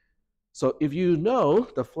 So if you know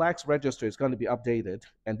the flags register is going to be updated,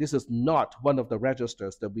 and this is not one of the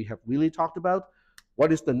registers that we have really talked about,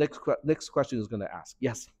 what is the next question is going to ask?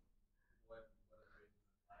 Yes.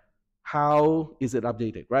 How is it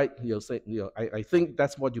updated, right? I think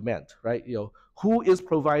that's what you meant, right? Who is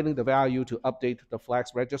providing the value to update the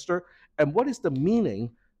flags register, and what is the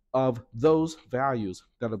meaning of those values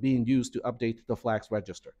that are being used to update the flags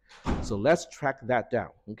register? So let's track that down,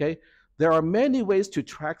 okay? There are many ways to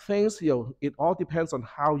track things. It all depends on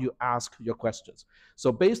how you ask your questions.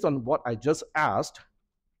 So based on what I just asked,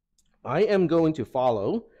 I am going to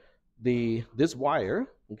follow this wire,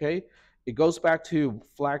 okay? It goes back to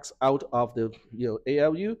flags out of the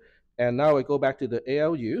ALU, and now I go back to the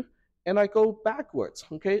ALU, and I go backwards.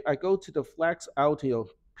 Okay, I go to the flags out,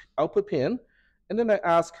 output pin, and then I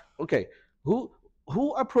ask, okay, who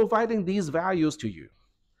who are providing these values to you?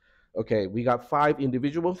 Okay, we got 5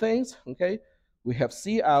 individual things. Okay, we have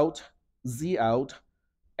C out, Z out,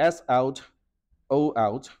 S out, O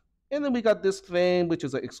out, and then we got this thing which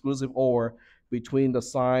is an exclusive OR between the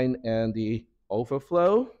sign and the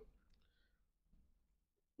overflow.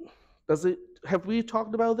 Does it? Have we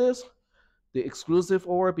talked about this? The exclusive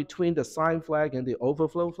OR between the sign flag and the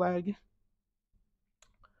overflow flag?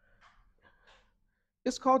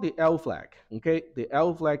 It's called the L flag. Okay, the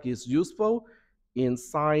L flag is useful in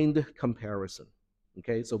signed comparison.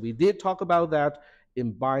 Okay, so we did talk about that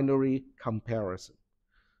in binary comparison.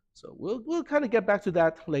 So we'll kind of get back to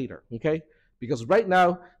that later. Okay, because right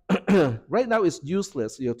now right now it's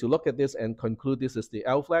useless, to look at this and conclude this is the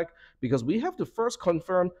L flag, because we have to first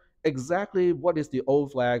confirm exactly what is the O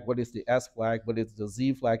flag, what is the S flag, what is the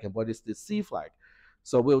Z flag, and what is the C flag.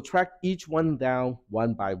 So we'll track each one down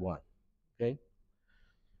one by one. Okay.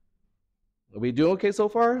 Are we doing okay so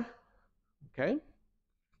far? Okay.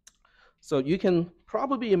 So you can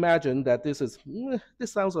probably imagine that this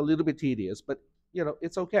sounds a little bit tedious, but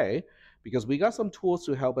it's okay, because we got some tools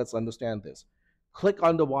to help us understand this. Click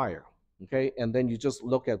on the wire, okay, and then you just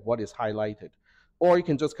look at what is highlighted, or you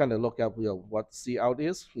can just kind of look at what C out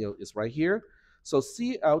is. Is right here. So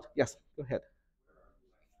C out, yes, go ahead.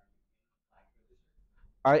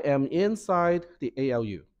 I am inside the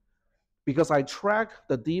ALU, because I track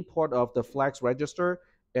the D port of the flags register,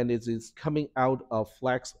 and it is coming out of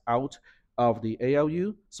flags out of the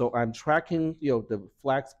ALU. So I'm tracking the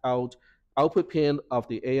flags out output pin of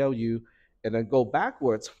the ALU, and then go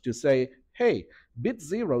backwards to say, hey, bit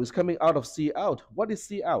 0 is coming out of C out. What is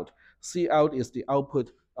C out? C out is the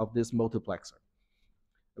output of this multiplexer.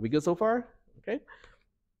 Are we good so far? Okay.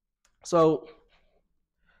 So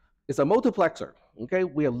it's a multiplexer. Okay,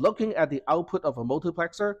 we are looking at the output of a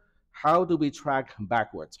multiplexer. How do we track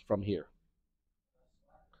backwards from here?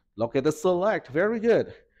 Look at the select. Very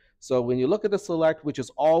good. So when you look at the select, which is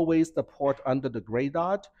always the port under the gray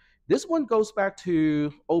dot, this one goes back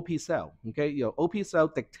to OP cell. Okay, OP cell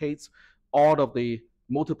dictates all of the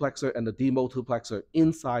multiplexer and the demultiplexer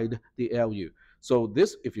inside the LU. So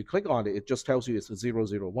this, if you click on it, it just tells you it's a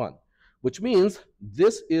 001, which means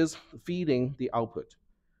this is feeding the output.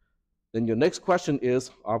 Then your next question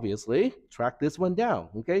is, obviously, track this one down.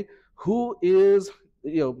 Okay, who is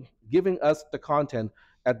giving us the content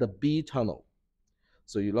at the B tunnel?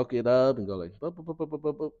 So you look it up and go like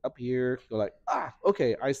up here. Go like,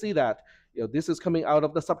 okay, I see that. This is coming out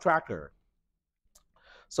of the subtractor.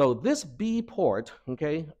 So this B port,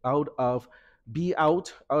 okay, out of B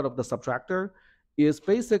out of the subtractor, is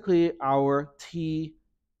basically our T7.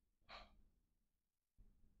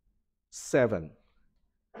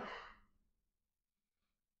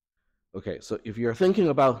 Okay, so if you're thinking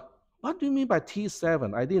about what do you mean by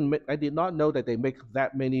T7, I did not know that they make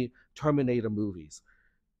that many Terminator movies.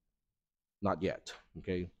 Not yet.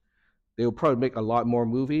 Okay, they will probably make a lot more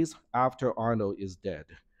movies after Arnold is dead.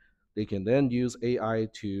 They can then use AI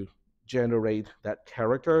to generate that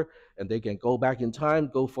character, and they can go back in time,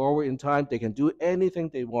 go forward in time. They can do anything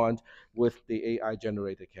they want with the AI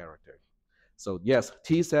generated character. So yes,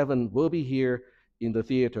 T7 will be here in the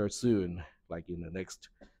theater soon, like in the next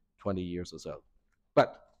 20 years or so.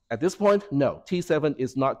 But at this point, no, T7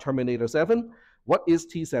 is not Terminator 7. What is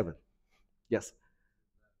T7? Yes.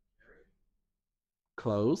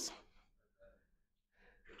 Close.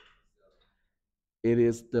 It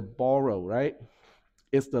is the borrow, right?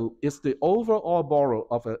 It's the overall borrow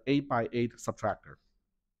of an 8x8 subtractor.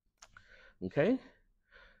 Okay.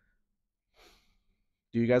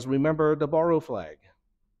 Do you guys remember the borrow flag?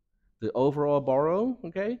 The overall borrow,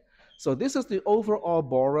 okay? So this is the overall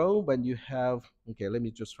borrow when you have, okay, let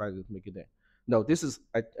me just try to make it there. No, this is,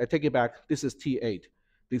 I take it back, this is T8.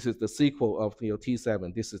 This is the sequel of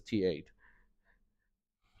T7, this is T8.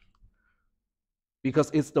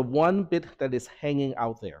 Because it's the one bit that is hanging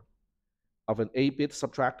out there of an 8-bit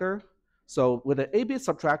subtractor. So with an 8-bit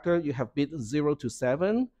subtractor, you have bit 0 to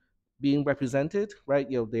 7 being represented, right?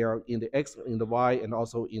 They are in the X, in the Y, and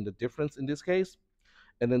also in the difference in this case.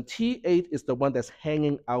 And then T8 is the one that's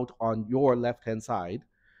hanging out on your left-hand side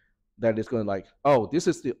that is going like, oh, this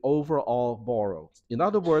is the overall borrow. In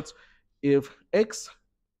other words, if X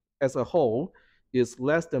as a whole is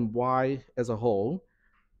less than Y as a whole,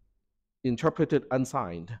 interpreted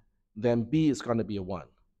unsigned, then B is going to be a 1.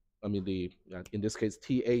 I mean, in this case,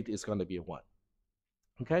 T8 is going to be a 1.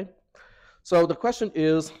 Okay? So the question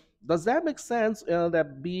is, does that make sense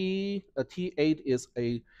that T8 is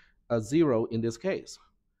a 0 in this case?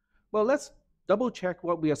 Well, let's double check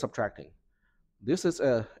what we are subtracting. This is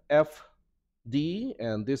a FD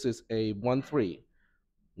and this is a 1, 3.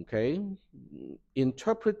 Okay,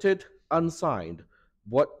 interpreted unsigned.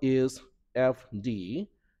 What is FD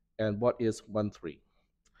and what is 1, 3?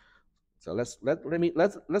 So let's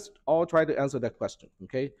all try to answer that question.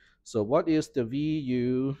 Okay, so what is the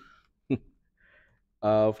VU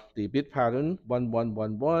of the bit pattern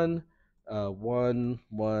 1111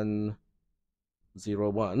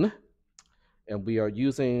 1101, and we are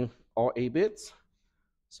using all 8 bits.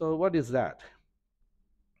 So what is that?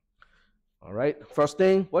 All right, first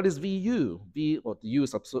thing, what is VU? Well, the U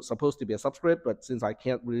is supposed to be a subscript, but since I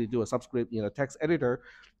can't really do a subscript in a text editor,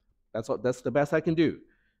 that's the best I can do.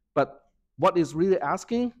 But what is really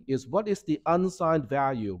asking is what is the unsigned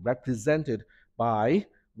value represented by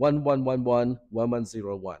 1111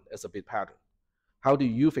 1101 as a bit pattern? How do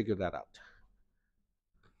you figure that out?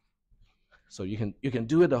 So you can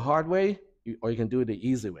do it the hard way, or you can do it the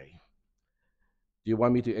easy way. Do you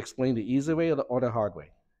want me to explain the easy way or the hard way?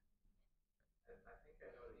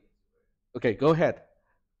 Okay, go ahead.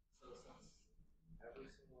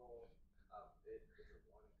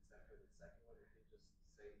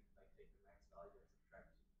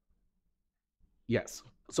 Yes.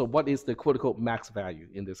 So what is the quote unquote max value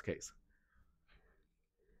in this case?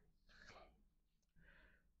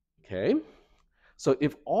 Okay. So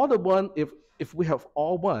if all the one, if we have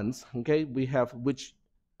all ones, okay, we have which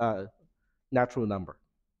natural number?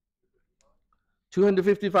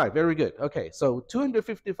 255. Very good. Okay, so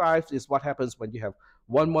 255 is what happens when you have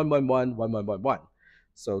 1111 1111.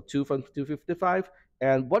 So 2 from 255,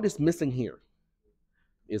 and what is missing here?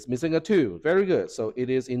 It's missing a 2. Very good. So it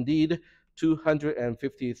is indeed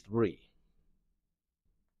 253.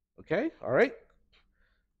 Okay. All right.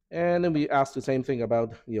 And then we ask the same thing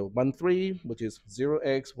about 1, 3, which is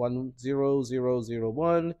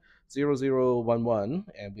 0x100001 0011,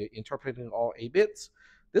 and we're interpreting all 8 bits.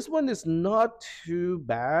 This one is not too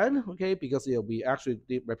bad, okay, because we actually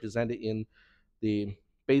did represent it in the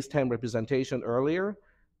base 10 representation earlier.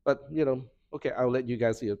 But okay, I'll let you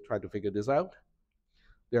guys try to figure this out.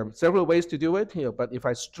 There are several ways to do it, but if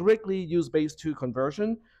I strictly use base 2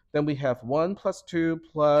 conversion, then we have 1 plus 2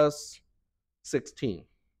 plus 16.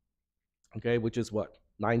 Okay, which is what?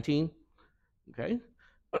 19. Okay.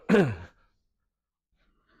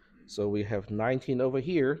 So we have 19 over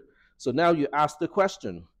here. So now you ask the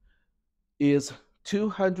question, is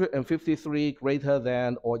 253 greater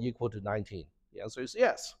than or equal to 19? The answer is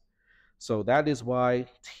yes. So that is why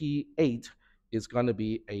T8 is going to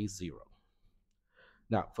be a 0.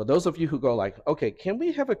 Now, for those of you who go like, okay, can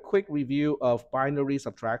we have a quick review of binary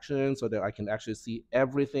subtraction so that I can actually see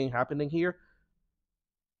everything happening here?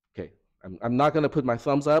 Okay, I'm not going to put my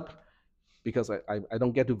thumbs up because I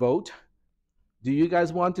don't get to vote. Do you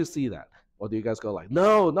guys want to see that? Or do you guys go like,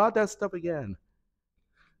 no, not that stuff again?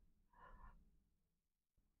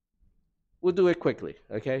 We'll do it quickly,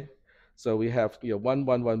 okay? So we have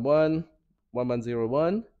 1111,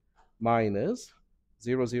 1101 minus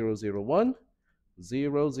 0001,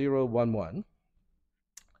 0011.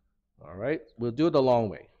 All right, we'll do it the long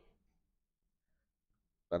way,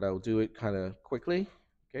 but I'll do it kind of quickly.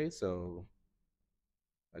 Okay, so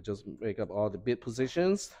I just make up all the bit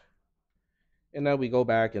positions, and now we go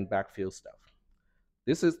back and backfill stuff.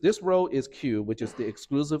 This row is Q, which is the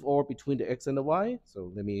exclusive OR between the X and the Y.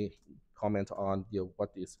 So let me comment on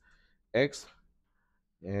what is X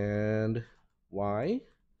and Y,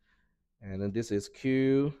 and then this is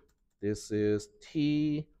Q, this is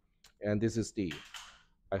T, and this is D.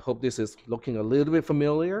 I hope this is looking a little bit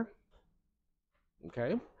familiar.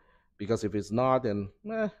 Okay, because if it's not, then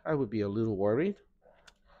I would be a little worried.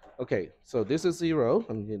 Okay, so this is 0.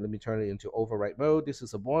 Let me turn it into overwrite mode. This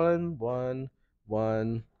is a 1, 1,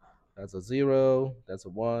 1. That's a 0. That's a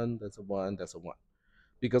 1. That's a 1. That's a 1.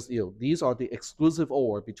 Because these are the exclusive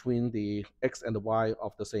OR between the X and the Y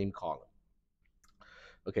of the same column.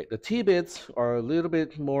 Okay, the T bits are a little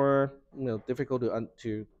bit more difficult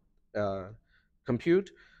to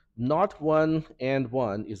compute. Not 1 and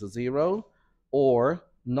 1 is a 0, or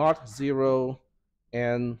not 0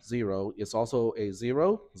 and 0 is also a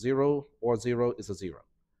 0. 0 or 0 is a 0.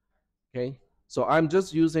 Okay, so I'm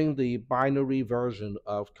just using the binary version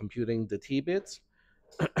of computing the T bits.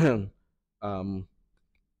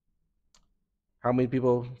 How many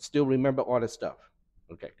people still remember all this stuff?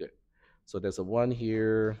 Okay, good. So there's a 1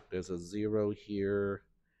 here, there's a 0 here,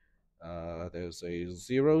 there's a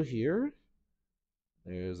 0 here,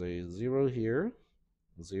 there's a 0 here,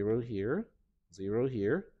 0 here, 0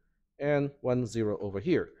 here, and 1 0 over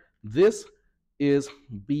here. This is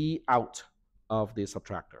B out of the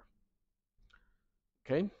subtractor.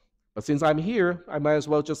 Okay, But since I'm here, I might as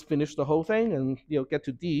well just finish the whole thing and get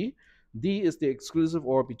to D. D is the exclusive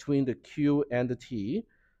OR between the Q and the T.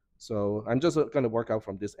 So I'm just going to work out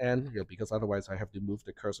from this end, because otherwise I have to move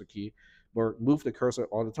the cursor key or move the cursor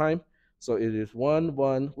all the time. So it is 1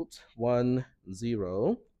 1, whoops, 1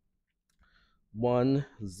 0, 1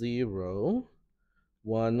 0,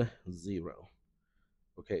 1 0.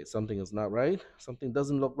 Okay, something is not right. Something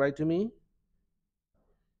doesn't look right to me.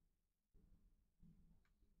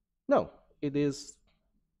 No, it is.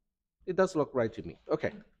 It does look right to me.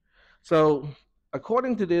 Okay, so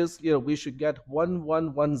according to this, we should get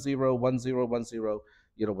 11101010.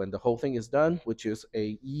 When the whole thing is done, which is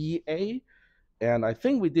a EA, and I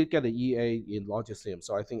think we did get an EA in Logisim,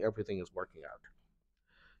 so I think everything is working out.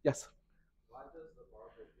 Yes. Why does the bar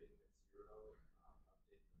bit being at 0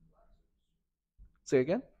 update the flag switch? Say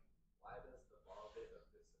again. Why does the bar bit of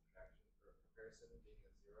this subtraction or comparison being at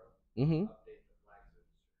 0 update the flag switch?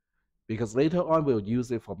 Because later on we'll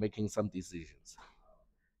use it for making some decisions.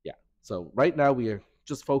 Yeah. So right now we are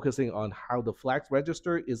just focusing on how the flag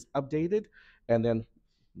register is updated, and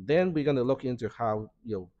then we're going to look into how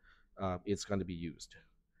it's going to be used.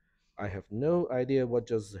 I have no idea what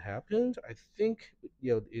just happened. I think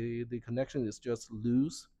the connection is just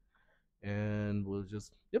loose, and we'll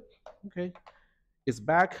just okay, it's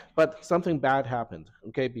back, but something bad happened.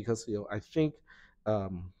 Okay, because I think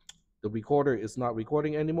the recorder is not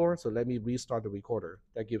recording anymore. So let me restart the recorder.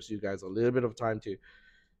 That gives you guys a little bit of time to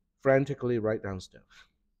frantically write down stuff.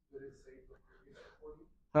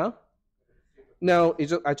 Huh? No,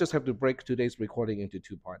 I just have to break today's recording into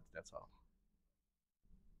 2 parts. That's all.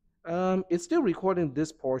 It's still recording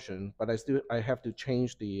this portion, but I have to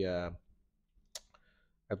change the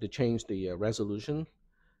resolution.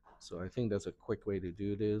 So I think that's a quick way to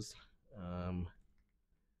do this.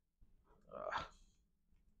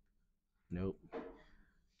 Nope. I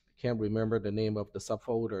can't remember the name of the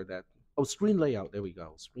subfolder that. Oh, screen layout. There we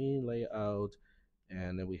go. Screen layout,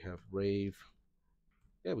 and then we have Rave.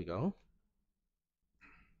 There we go.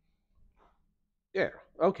 There.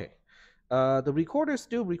 Okay. The recorder is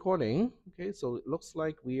still recording. Okay, so it looks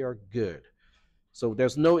like we are good. So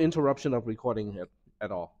there's no interruption of recording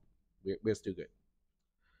at all. We're still good.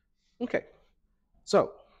 Okay.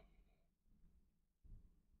 So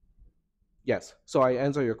yes. So I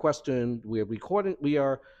answer your question. We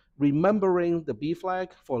are remembering the B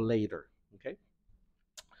flag for later. Okay.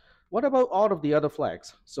 What about all of the other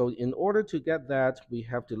flags? So in order to get that, we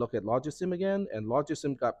have to look at Logisim again, and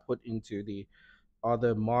Logisim got put into the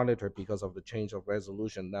other monitor because of the change of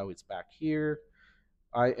resolution. Now it's back here.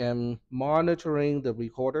 I am monitoring the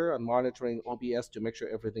recorder. I'm monitoring OBS to make sure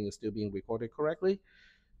everything is still being recorded correctly.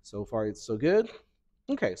 So far, it's so good.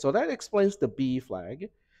 Okay, so that explains the B flag.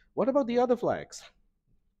 What about the other flags?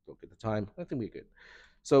 Look at the time. I think we're good.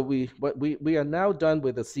 So we are now done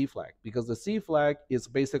with the C flag, because the C flag is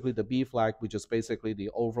basically the B flag, which is basically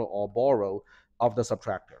the overall borrow of the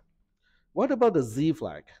subtractor. What about the Z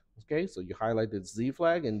flag? Okay, so you highlight the Z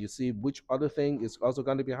flag and you see which other thing is also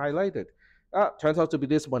going to be highlighted. Turns out to be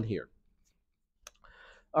this one here.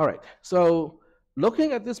 All right, so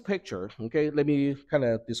looking at this picture, okay, let me kind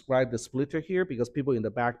of describe the splitter here, because people in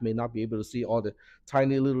the back may not be able to see all the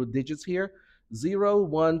tiny little digits here. 0,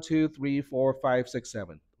 1, 2, 3, 4, 5, 6,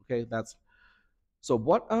 7. Okay, that's so.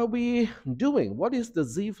 What are we doing? What is the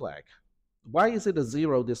Z flag? Why is it a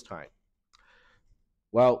 0 this time?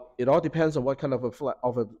 Well, it all depends on what kind of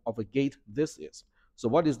a gate this is. So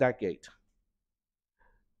what is that gate?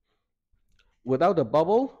 Without a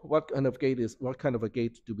bubble, what kind of a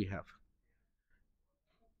gate do we have?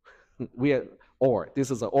 We are OR.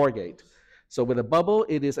 This is an OR gate. So with a bubble,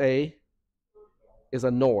 it is a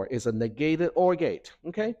NOR. It's a negated OR gate.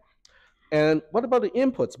 Okay. And what about the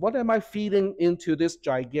inputs? What am I feeding into this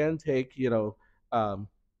gigantic, NOR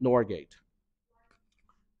gate?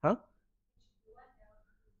 Huh?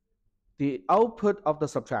 The output of the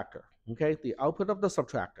subtractor. Okay, the output of the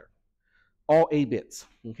subtractor, all 8 bits.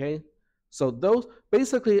 Okay, so those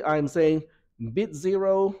basically I'm saying bit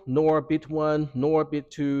 0, NOR bit 1, NOR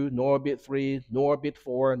bit 2, NOR bit 3, NOR bit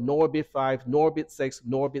 4, NOR bit 5, NOR bit 6,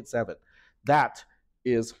 NOR bit 7. That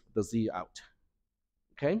is the Z out.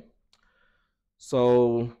 Okay,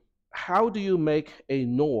 so how do you make a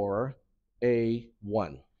NOR a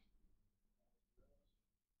 1?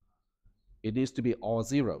 It needs to be all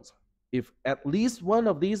zeros. If at least one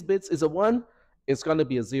of these bits is a 1, it's going to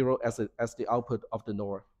be a 0 as the output of the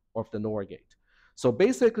NOR gate. So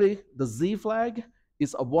basically, the Z flag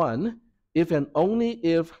is a 1 if and only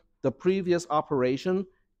if the previous operation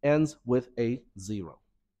ends with a 0.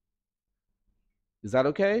 Is that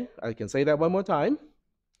okay? I can say that one more time.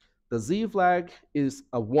 The Z flag is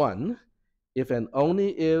a 1 if and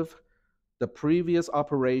only if the previous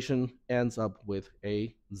operation ends up with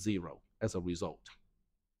a 0 as a result.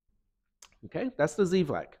 Okay, that's the Z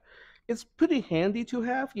flag. It's pretty handy to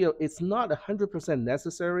have. It's not 100%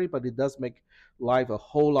 necessary, but it does make life a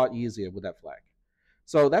whole lot easier with that flag.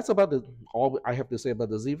 So that's about all I have to say about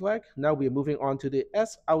the Z flag. Now we're moving on to the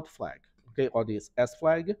S out flag, okay, or the S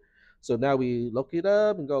flag. So now we look it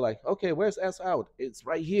up and go like, okay, where's S out? It's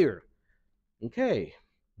right here. Okay,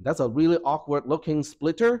 that's a really awkward looking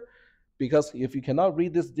splitter because if you cannot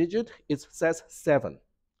read this digit, it says 7.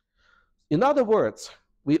 In other words,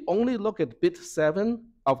 we only look at bit 7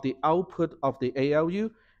 of the output of the ALU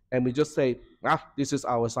and we just say, this is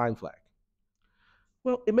our sign flag.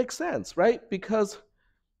 Well, it makes sense, right? Because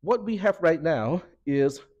what we have right now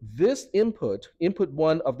is this input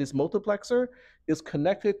 1 of this multiplexer is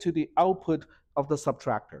connected to the output of the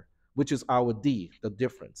subtractor, which is our D, the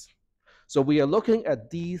difference. So we are looking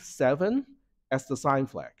at D7 as the sign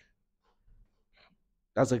flag.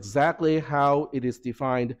 That's exactly how it is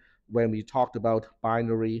defined when we talked about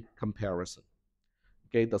binary comparison.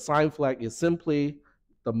 Okay, the sign flag is simply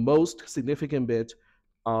the most significant bit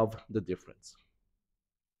of the difference.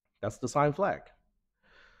 That's the sign flag.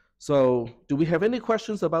 So do we have any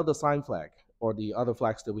questions about the sign flag or the other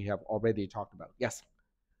flags that we have already talked about? Yes?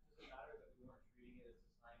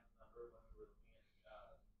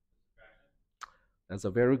 That's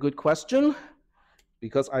a very good question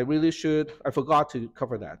because I forgot to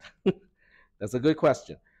cover that. That's a good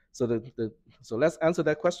question. So so let's answer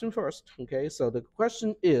that question first. Okay, so the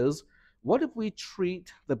question is, what if we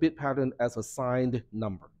treat the bit pattern as a signed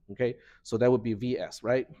number? Okay, so that would be VS,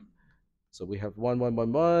 right? So we have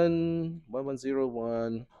 1111,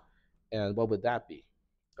 1101, and what would that be?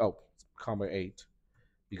 Oh, comma 8,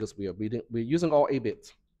 because we're using all 8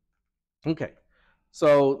 bits. Okay,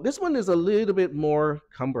 so this one is a little bit more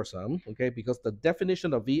cumbersome, okay, because the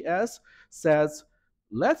definition of VS says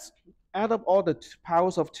let's add up all the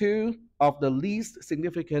powers of 2 of the least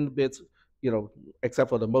significant bits, except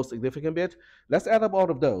for the most significant bit. Let's add up all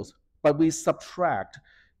of those, but we subtract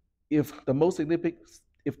if the most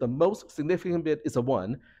significant bit is a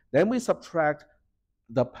 1, then we subtract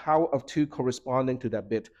the power of 2 corresponding to that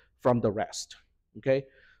bit from the rest, okay?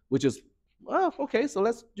 Which is, well, okay, so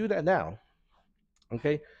let's do that now,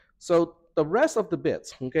 okay? So the rest of the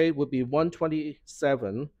bits, okay, would be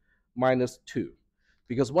 127 minus 2,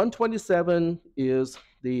 because 127 is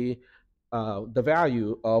the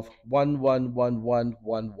value of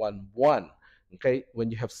 1111111. Okay,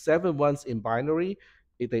 when you have 7 ones in binary,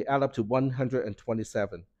 they add up to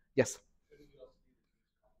 127. Yes.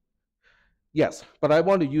 Yes, but I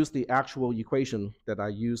want to use the actual equation that I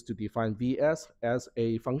used to define VS as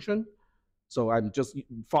a function. So I'm just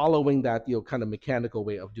following that kind of mechanical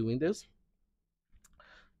way of doing this.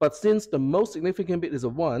 But since the most significant bit is a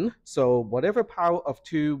 1, so whatever power of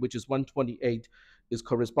 2, which is 128, is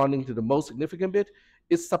corresponding to the most significant bit,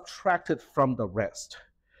 is subtracted from the rest.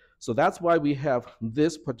 So that's why we have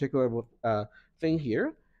this particular thing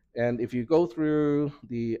here. And if you go through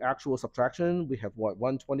the actual subtraction, we have what?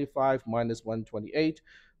 125 minus 128,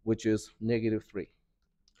 which is negative 3.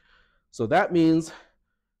 So that means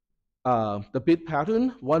the bit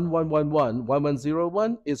pattern 1111,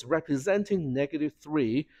 1101 is representing negative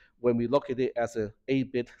 3 when we look at it as an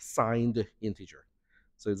 8-bit signed integer.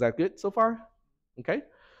 So is that good so far? Okay.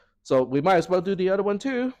 So we might as well do the other one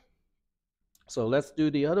too. So let's do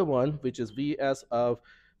the other one, which is VS of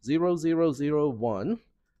 0001,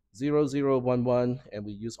 0011, and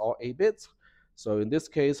we use all 8 bits. So in this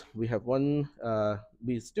case, we have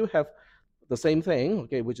we still have the same thing,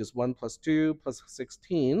 okay, which is 1 plus 2 plus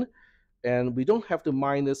 16. And we don't have to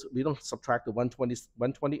we don't subtract the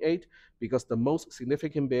 128 because the most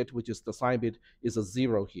significant bit, which is the sign bit, is a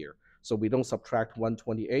 0 here. So we don't subtract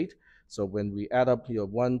 128. So when we add up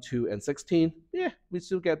 1, 2, and 16, we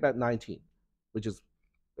still get that 19, which is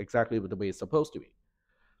exactly the way it's supposed to be.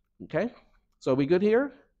 Okay, so are we good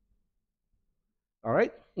here? All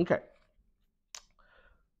right, okay.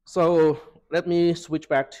 So let me switch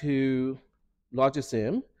back to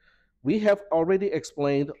Logisim. We have already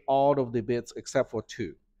explained all of the bits except for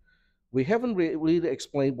 2. We haven't really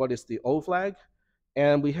explained what is the O flag,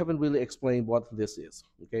 and we haven't really explained what this is.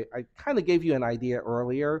 Okay, I kind of gave you an idea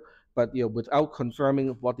earlier, but without confirming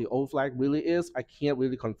what the O flag really is, I can't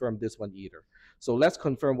really confirm this one either. So let's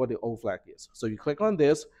confirm what the O flag is. So you click on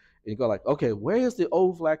this, and you go like, okay, where is the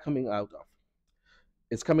O flag coming out of?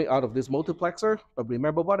 It's coming out of this multiplexer, but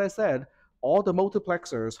remember what I said, all the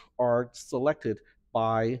multiplexers are selected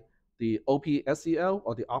by the OPSEL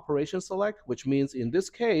or the operation select, which means in this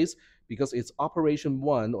case, because it's operation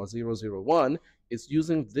 1 or 001, it's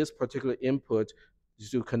using this particular input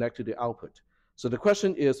to connect to the output. So the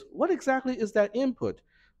question is, what exactly is that input?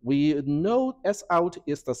 We know S out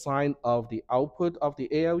is the sign of the output of the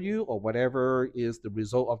ALU, or whatever is the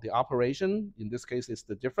result of the operation. In this case, it's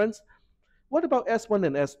the difference. What about S1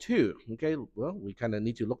 and S2? Okay, well, we kind of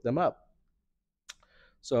need to look them up.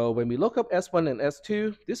 So when we look up S1 and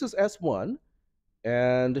S2, this is S1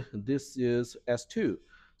 and this is S2.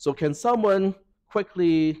 So can someone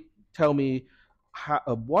quickly tell me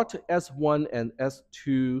what S1 and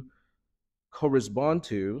S2 correspond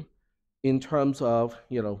to in terms of,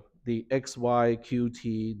 the X, Y, Q,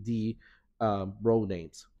 T, D row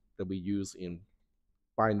names that we use in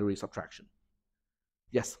binary subtraction?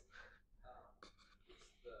 Yes.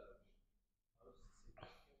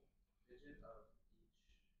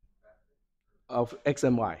 Of X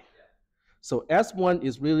and Y. So S1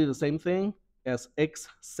 is really the same thing as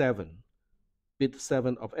X7, bit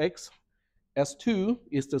 7 of X. S2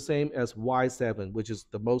 is the same as Y7, which is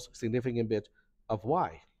the most significant bit of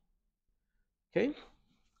Y. Okay?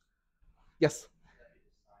 Yes?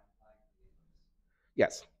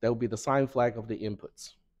 Yes, that will be the sign flag of the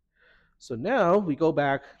inputs. So now we go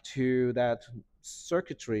back to that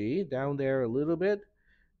circuitry down there a little bit,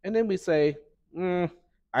 and then we say,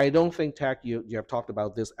 I don't think, Tech, you have talked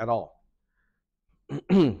about this at all.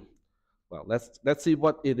 Well, let's see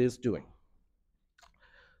what it is doing.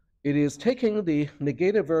 It is taking the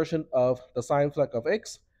negated version of the sign flag of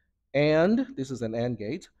X, and this is an AND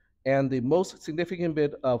gate, and the most significant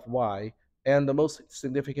bit of Y, and the most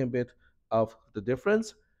significant bit of the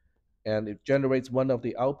difference, and it generates one of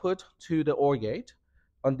the output to the OR gate.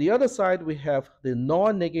 On the other side, we have the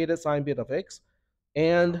non-negated sign bit of X,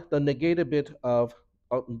 and the negated bit of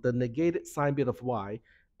the negated sign bit of Y,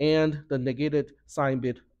 and the negated sign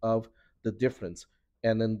bit of the difference.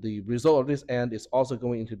 And then the result of this AND is also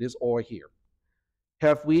going into this OR here.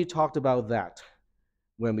 Have we talked about that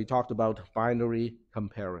when we talked about binary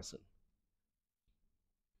comparison?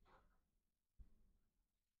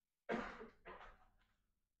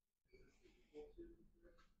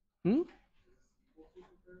 Hmm?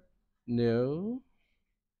 No.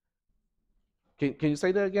 Can you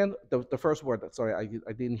say that again? The first word. Sorry, I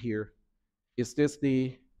didn't hear. Is this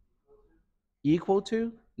the equal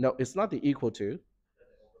to? No, it's not the equal to.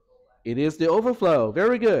 It is the overflow.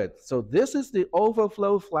 Very good. So this is the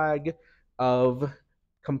overflow flag of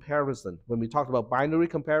comparison. When we talk about binary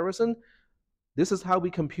comparison, this is how we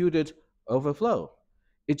computed overflow.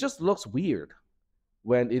 It just looks weird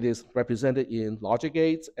when it is represented in logic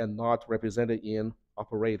gates and not represented in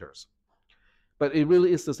operators. But it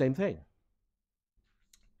really is the same thing.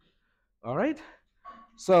 All right.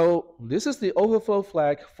 So this is the overflow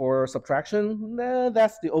flag for subtraction.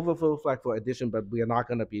 That's the overflow flag for addition, but we are not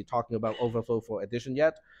going to be talking about overflow for addition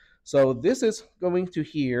yet. So this is going to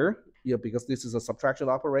here, because this is a subtraction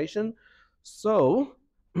operation. So,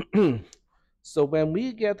 so when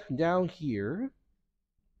we get down here,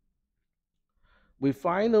 we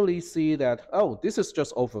finally see that, oh, this is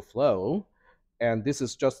just overflow, and this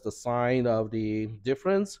is just the sign of the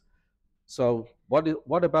difference. So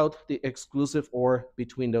what about the exclusive OR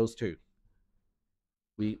between those two?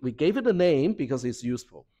 We gave it a name because it's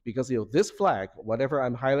useful. Because this flag, whatever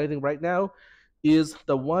I'm highlighting right now, is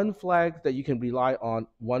the one flag that you can rely on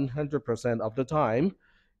 100% of the time.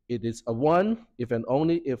 It is a 1 if and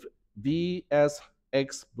only if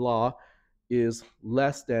VSX blah is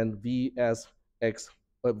less than VSY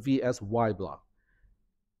blah.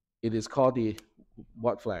 It is called the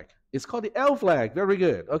what flag? It's called the L flag. Very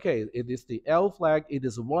good. Okay, it is the L flag. It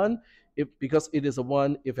is a 1 because it is a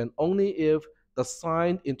 1 if and only if the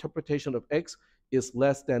signed interpretation of X is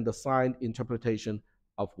less than the signed interpretation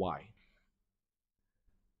of Y.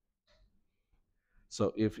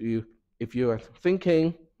 So if you are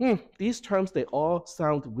thinking, these terms, they all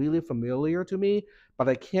sound really familiar to me, but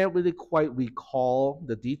I can't really quite recall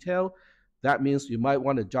the detail, that means you might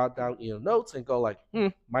want to jot down in your notes and go like,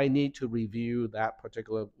 might need to review that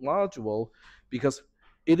particular module because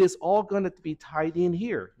it is all going to be tied in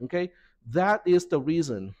here, okay? That is the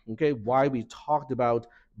reason, okay, why we talked about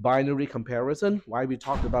binary comparison, why we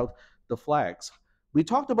talked about the flags. We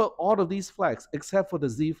talked about all of these flags except for the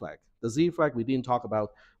Z flag. The Z flag we didn't talk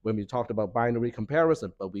about when we talked about binary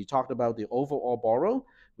comparison, but we talked about the overall borrow,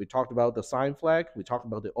 we talked about the sign flag, we talked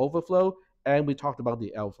about the overflow, and we talked about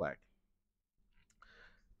the L flag.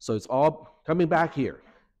 So it's all coming back here.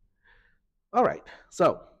 All right,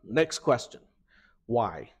 so next question.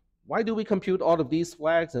 Why? Why do we compute all of these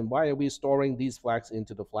flags and why are we storing these flags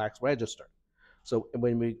into the flags register? So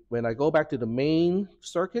when I go back to the main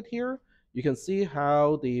circuit here, you can see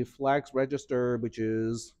how the flags register, which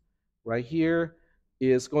is right here,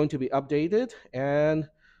 is going to be updated. And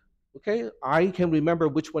okay, I can remember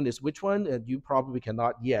which one is which one, and you probably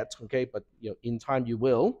cannot yet. Okay, but in time you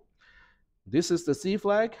will. This is the C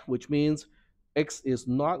flag, which means X is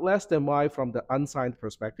not less than Y from the unsigned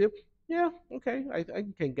perspective. Yeah, okay, I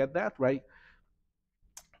can get that, right?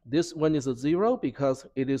 This one is a zero because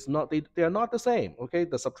it is not, they are not the same. Okay,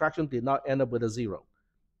 the subtraction did not end up with a zero.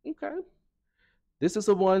 Okay, this is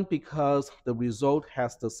a one because the result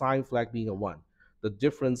has the sign flag being a one. The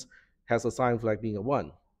difference has a sign flag being a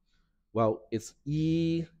one. Well, it's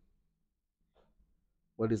E,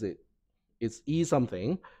 what is it? It's E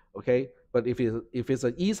something, okay? But if it's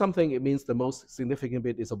an E something, it means the most significant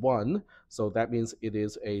bit is a one. So that means it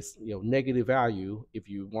is a negative value if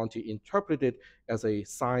you want to interpret it as a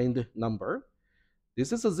signed number.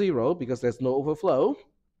 This is a zero because there's no overflow.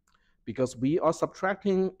 Because we are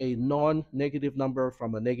subtracting a non-negative number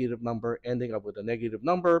from a negative number, ending up with a negative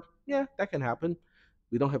number. Yeah, that can happen.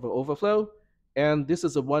 We don't have an overflow. And this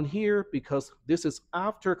is a one here because this is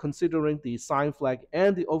after considering the sign flag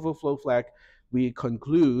and the overflow flag. We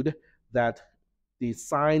conclude that the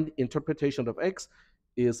signed interpretation of X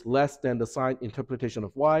is less than the signed interpretation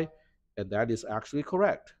of Y, and that is actually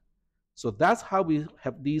correct. So that's how we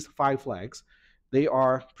have these 5 flags. They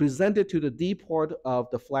are presented to the D port of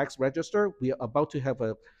the flags register. We are about to have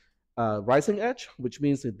a rising edge, which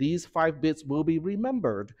means that these 5 bits will be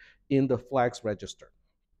remembered in the flags register.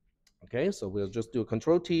 Okay, so we'll just do a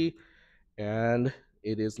Control T, and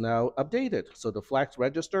it is now updated. So the flags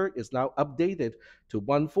register is now updated to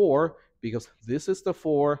 1 4 because this is the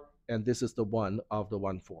 4 and this is the 1 of the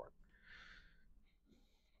 1 4.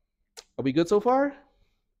 Are we good so far?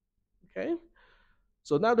 Okay.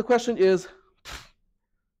 So now the question is,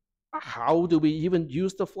 how do we even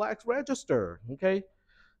use the flags register? Okay.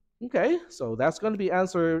 Okay. So that's going to be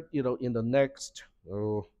answered, in the next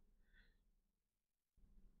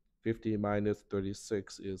 50 minus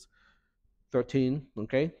 36 is 13.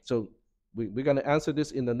 Okay. So we're going to answer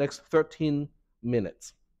this in the next 13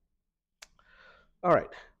 minutes. All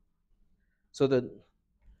right. So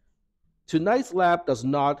tonight's lab does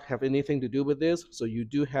not have anything to do with this. So you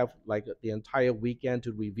do have like the entire weekend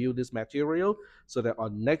to review this material so that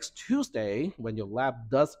on next Tuesday, when your lab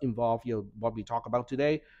does involve what we talk about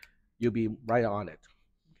today, you'll be right on it.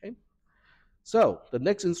 Okay. So the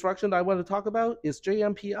next instruction I want to talk about is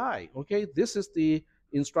jmpi. Okay. This is the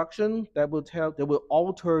instruction that will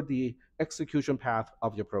alter the execution path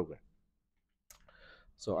of your program.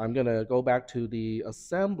 So I'm going to go back to the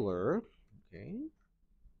assembler. Okay.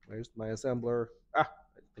 Where's my assembler? I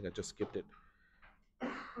think I just skipped it.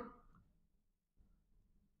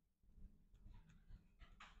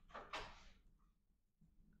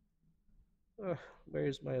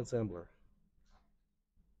 Where's my assembler?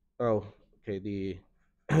 Oh, okay.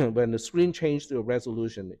 When the screen changed to a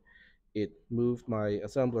resolution, it moved my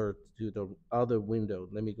assembler to the other window.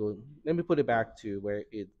 Let me put it back to where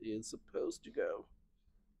it is supposed to go.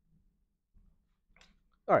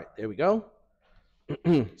 All right, there we go.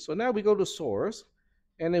 So now we go to source,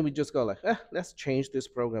 and then we just go like, let's change this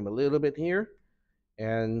program a little bit here.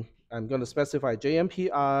 And I'm going to specify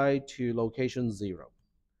jmpi to location 0.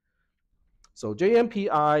 So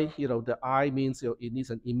jmpi, the I means it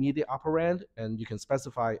needs an immediate operand, and you can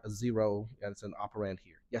specify a 0 as an operand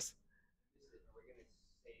here. Yes?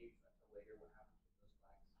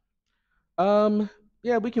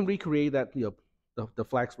 Yeah, we can recreate that, the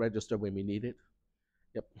flags register when we need it.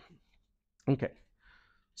 Yep. Okay.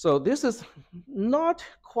 So this is not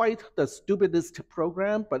quite the stupidest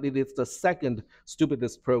program, but it is the second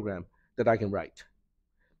stupidest program that I can write.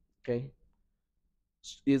 Okay.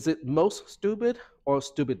 Is it most stupid or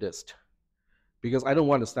stupidest? Because I don't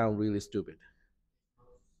want to sound really stupid.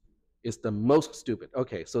 It's the most stupid.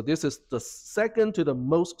 Okay, so this is the second to the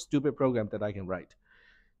most stupid program that I can write.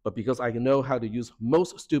 But because I know how to use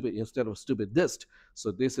most stupid instead of stupidest,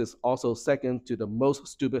 so this is also second to the most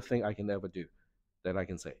stupid thing I can ever do that I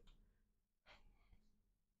can say.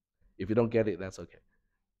 If you don't get it, that's okay,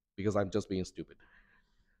 because I'm just being stupid.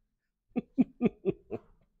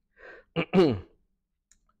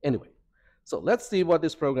 Anyway, so let's see what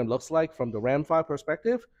this program looks like from the RAM file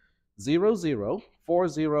perspective. 0, 0, 4,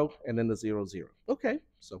 0, and then the 0, 0. Okay,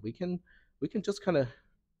 so we can just kind of,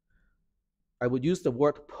 I would use the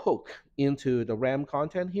word poke into the RAM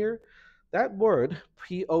content here. That word,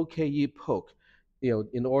 P-O-K-E, poke,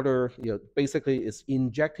 in order, basically it's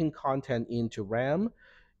injecting content into RAM,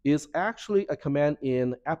 is actually a command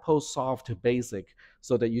in AppleSoft Basic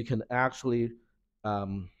so that you can actually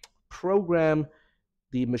program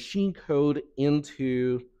the machine code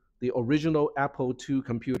into the original Apple II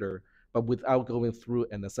computer, but without going through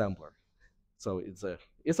an assembler. So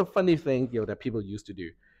it's a funny thing, that people used to do.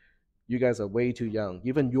 You guys are way too young.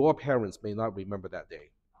 Even your parents may not remember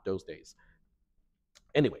those days.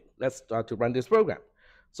 Anyway, let's start to run this program.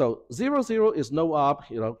 So 00 is no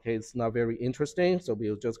op, okay, it's not very interesting. So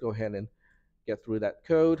we'll just go ahead and get through that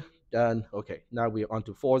code. Done. Okay, now we're on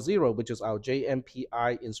to 40, which is our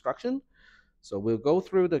jmpi instruction. So we'll go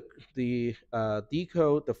through the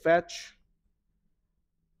decode, the fetch,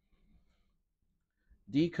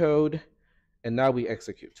 decode, and now we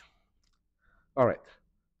execute. All right.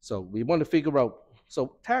 So we want to figure out,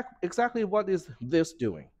 so exactly what is this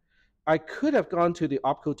doing? I could have gone to the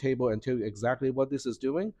opcode table and tell you exactly what this is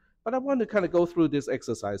doing, but I want to kind of go through this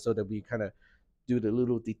exercise so that we kind of do the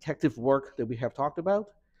little detective work that we have talked about.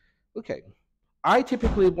 Okay. I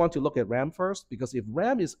typically want to look at RAM first, because if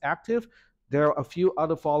RAM is active, there are a few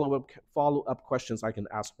other follow-up questions I can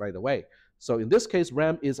ask right away. So in this case,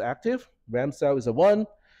 RAM is active. RAM cell is a 1.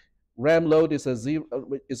 RAM load is a 0,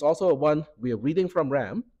 is also a 1. We are reading from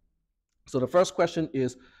RAM. So the first question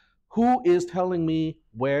is, who is telling me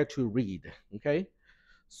where to read? Okay.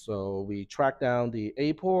 So we track down the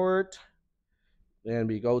A port, and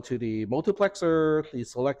we go to the multiplexer. The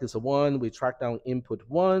select is a 1. We track down input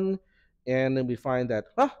 1, and then we find that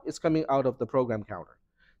it's coming out of the program counter.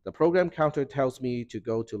 The program counter tells me to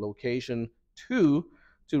go to location 2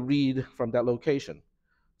 to read from that location.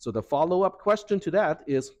 So the follow-up question to that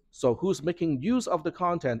is, so who's making use of the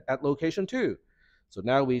content at location 2? So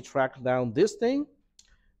now we track down this thing,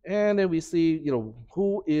 and then we see,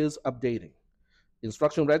 who is updating.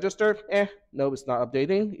 Instruction register, no, it's not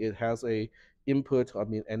updating. It has a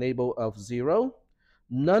enable of 0.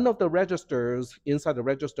 None of the registers inside the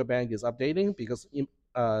register bank is updating, because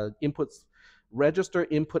register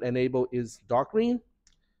input enable is dark green.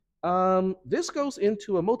 This goes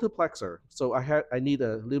into a multiplexer, so I need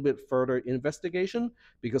a little bit further investigation,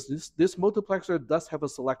 because this multiplexer does have a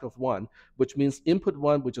select of 1, which means input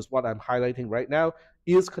 1, which is what I'm highlighting right now,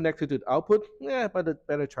 is connected to the output. But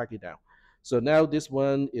better track it down. So now this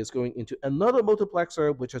one is going into another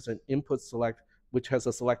multiplexer, which has an input select, which has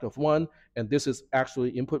a select of 1, and this is actually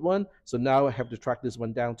input 1. So now I have to track this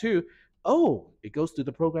one down too. Oh, it goes to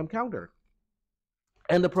the program counter.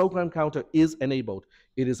 And the program counter is enabled.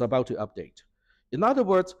 It is about to update. In other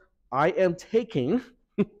words, I am taking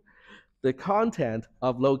the content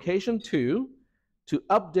of location 2 to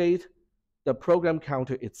update the program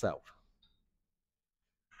counter itself.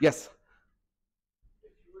 Yes?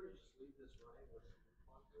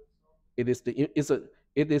 It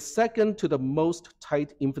is second to the most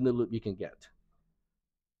tight infinite loop you can get.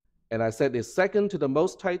 And I said it's second to the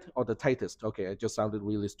most tight or the tightest. Okay, I just sounded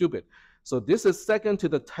really stupid. So this is second to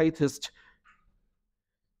the tightest.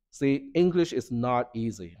 See, English is not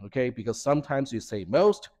easy, okay? Because sometimes you say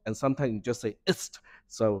most and sometimes you just say ist.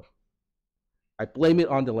 So I blame it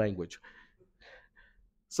on the language.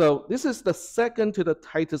 So this is the second to the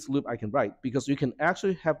tightest loop I can write, because you can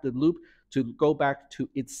actually have the loop to go back to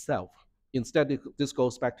itself. Instead, this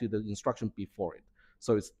goes back to the instruction before it.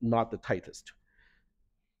 So it's not the tightest.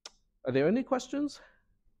 Are there any questions?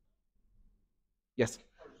 Yes.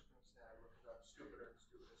 I was just going to say, I looked up stupider and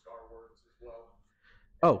stupidest R words as well.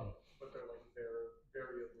 Oh. But they're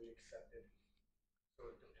variably accepted. So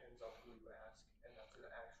it depends on who you ask, and that's an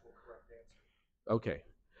actual correct answer. Okay.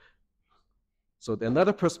 So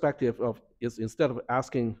another perspective is, instead of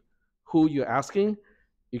asking who you're asking,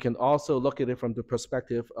 you can also look at it from the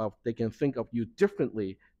perspective of they can think of you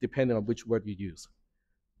differently depending on which word you use.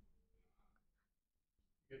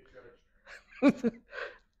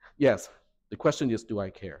 Yes, the question is, do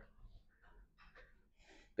I care?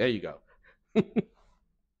 There you go.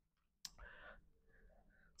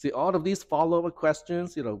 See, all of these follow-up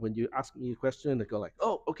questions, when you ask me a question, they go like,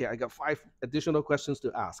 oh, okay, I got 5 additional questions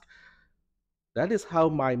to ask. That is how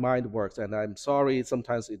my mind works, and I'm sorry,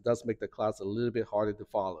 sometimes it does make the class a little bit harder to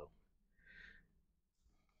follow.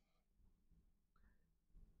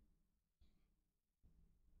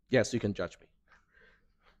 Yes, you can judge me.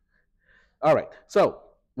 All right, so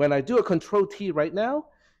when I do a control T right now,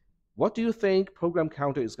 what do you think program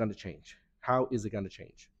counter is going to change? How is it going to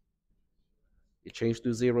change? It changed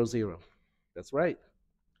to 0, 0. That's right.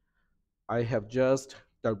 I have just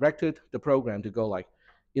directed the program to go like,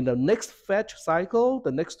 in the next fetch cycle,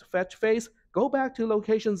 the next fetch phase, go back to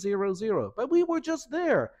location 0, 0. But we were just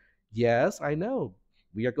there. Yes, I know.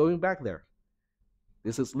 We are going back there.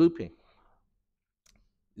 This is looping.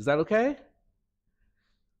 Is that okay?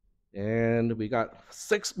 And we got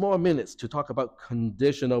 6 more minutes to talk about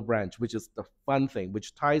conditional branch, which is the fun thing,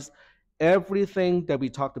 which ties everything that we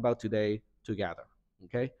talked about today together.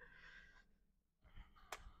 Okay?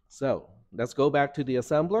 So let's go back to the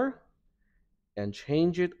assembler and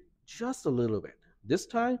change it just a little bit. This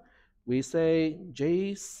time we say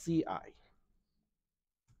JCI.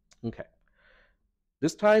 Okay.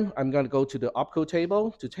 This time I'm going to go to the opcode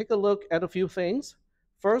table to take a look at a few things.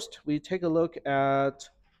 First, we take a look at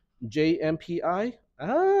jmpi.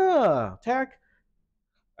 Tag,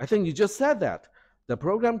 I think you just said that. The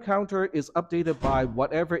program counter is updated by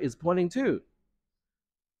whatever is pointing to.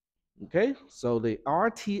 Okay, so the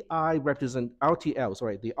the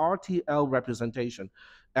RTL representation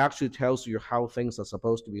actually tells you how things are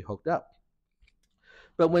supposed to be hooked up.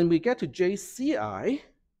 But when we get to JCI,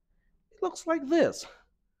 it looks like this.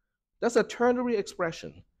 That's a ternary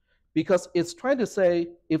expression because it's trying to say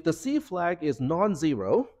if the C flag is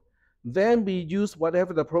non-zero, then we use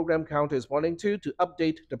whatever the program counter is pointing to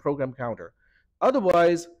update the program counter.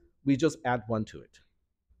 Otherwise, we just add 1 to it.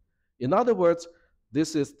 In other words,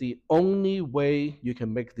 this is the only way you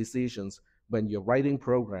can make decisions when you're writing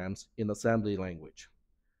programs in assembly language.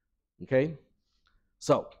 Okay?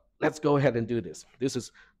 So let's go ahead and do this. This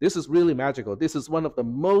is really magical. This is one of the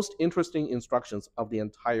most interesting instructions of the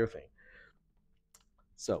entire thing.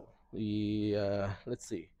 So let's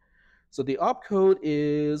see. So the opcode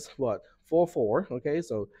is what? 44. Okay,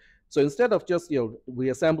 so instead of just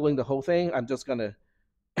reassembling the whole thing, I'm just gonna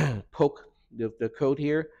poke the code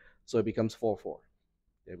here, so it becomes 44.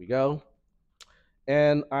 There we go.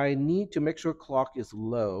 And I need to make sure clock is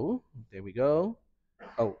low. There we go.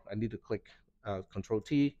 Oh, I need to click Control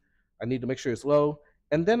T. I need to make sure it's low.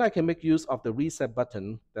 And then I can make use of the reset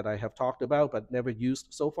button that I have talked about but never used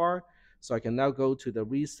so far. So I can now go to the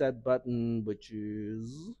reset button, which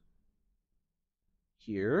is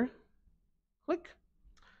here. Click.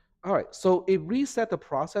 All right, so it reset the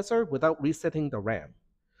processor without resetting the RAM.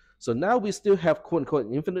 So now we still have quote unquote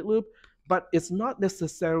an infinite loop, but it's not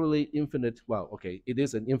necessarily infinite. Well, okay, it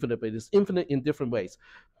is an infinite, but it's infinite in different ways.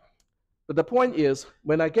 But the point is,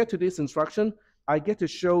 when I get to this instruction, I get to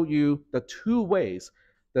show you the 2 ways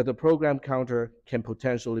that the program counter can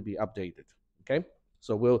potentially be updated. Okay,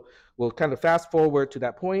 so we'll kind of fast forward to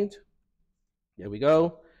that point. There we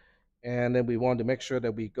go. And then we want to make sure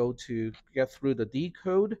that we go to get through the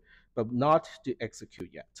decode, but not to execute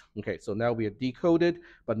yet. Okay, so now we are decoded,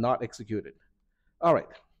 but not executed. All right,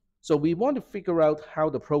 so we want to figure out how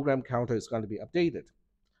the program counter is going to be updated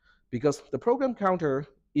because the program counter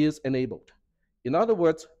is enabled. In other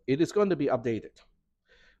words, it is going to be updated.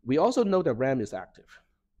 We also know that RAM is active.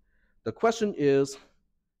 The question is,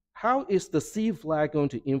 how is the C flag going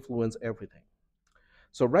to influence everything?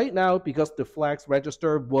 So right now, because the flags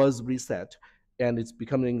register was reset and it's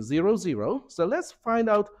becoming 0, 0, so let's find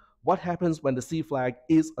out what happens when the C flag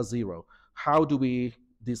is a 0. How do we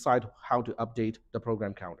decide how to update the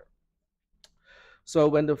program counter? So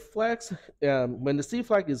when the C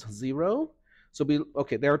flag is 0, so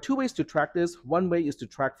there are 2 ways to track this. One way is to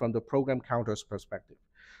track from the program counter's perspective.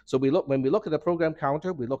 So when we look at the program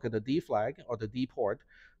counter, we look at the D flag or the D port.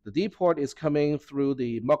 The D port is coming through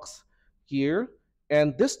the MUX here.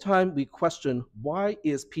 And this time we question, why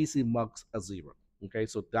is PC MUX a 0? Okay,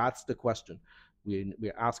 so that's the question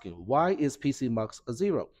we're asking. Why is PC MUX a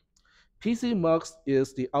 0? PC MUX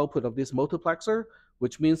is the output of this multiplexer,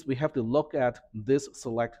 which means we have to look at this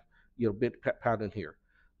select bit pattern here.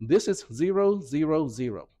 This is 0, 0,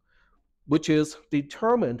 0, which is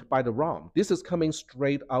determined by the ROM. This is coming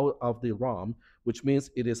straight out of the ROM, which means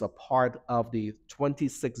it is a part of the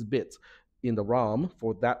 26 bits in the ROM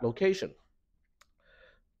for that location.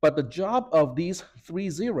 But the job of these 3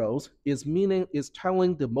 zeros is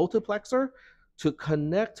telling the multiplexer to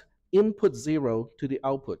connect input 0 to the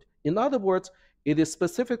output. In other words, it is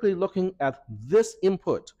specifically looking at this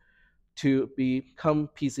input to become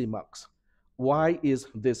PC MUX. Why is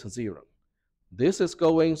this 0? This is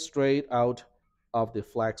going straight out of the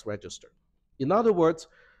flags register. In other words,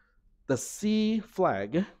 the C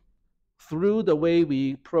flag, through the way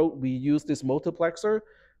we use this multiplexer,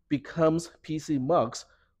 becomes PC MUX,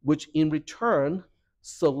 which in return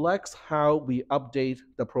selects how we update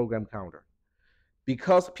the program counter.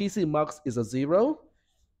 Because PC MUX is a 0,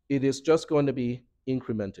 it is just going to be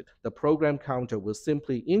incremented. The program counter will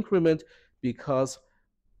simply increment because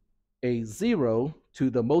a 0 to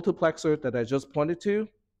the multiplexer that I just pointed to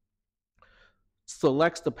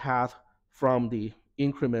selects the path from the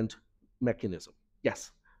increment mechanism.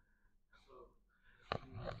 Yes?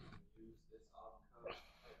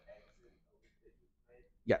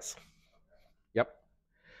 Yes. Yep.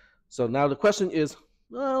 So now the question is,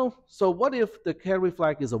 well, so what if the carry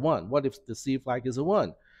flag is a 1? What if the C flag is a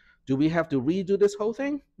 1? Do we have to redo this whole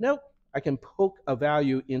thing? Nope. I can poke a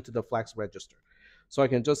value into the flags register. So I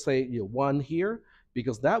can just say 1 here,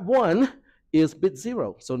 because that one is bit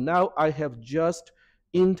 0. So now I have just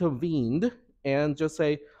intervened and just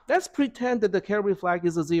say, let's pretend that the carry flag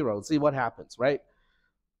is a 0, see what happens, right?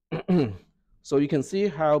 So you can see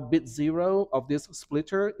how bit 0 of this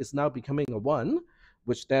splitter is now becoming a 1,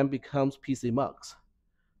 which then becomes PC mux.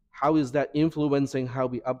 How is that influencing how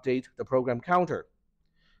we update the program counter?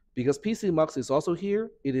 Because PC mux is also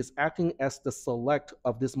here, it is acting as the select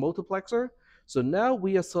of this multiplexer. So now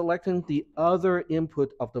we are selecting the other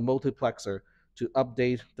input of the multiplexer to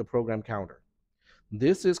update the program counter.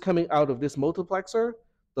 This is coming out of this multiplexer.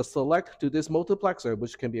 The select to this multiplexer,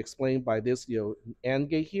 which can be explained by this AND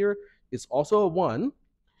gate here, is also a 1,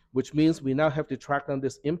 which means we now have to track down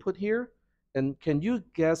this input here. And can you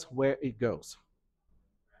guess where it goes?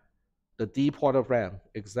 The D port of RAM,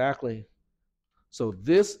 exactly. So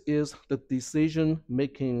this is the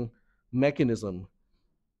decision-making mechanism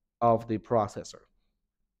of the processor.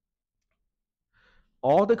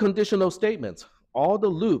 All the conditional statements, all the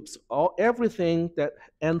loops, everything that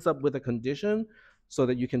ends up with a condition, so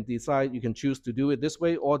that you can decide, you can choose to do it this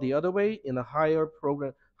way or the other way in a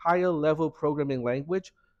higher level programming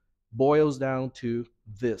language, boils down to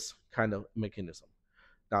this kind of mechanism.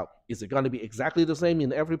 Now, is it going to be exactly the same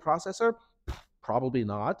in every processor? Probably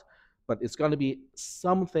not, but it's going to be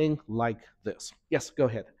something like this. Yes, go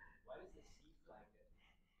ahead.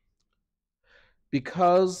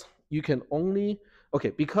 Because you can only,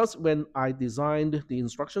 okay, because when I designed the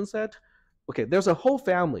instruction set, okay, there's a whole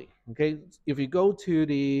family, okay? If you go to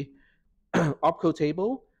the opcode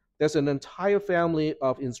table, there's an entire family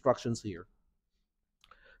of instructions here.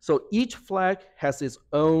 So each flag has its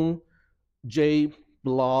own J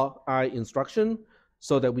blah I instruction,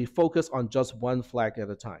 so that we focus on just one flag at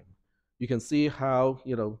a time. You can see how,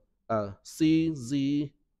 C,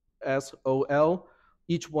 Z, S, O, L,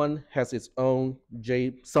 each one has its own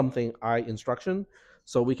J something I instruction.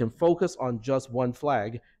 So we can focus on just one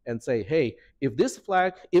flag and say, hey, if this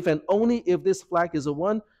flag, if and only if this flag is a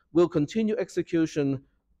 1, we'll continue execution,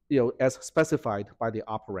 as specified by the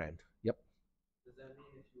operand. Yep. Does that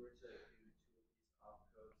mean if you were to do two of these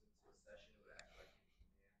opcodes into a session, it would act like a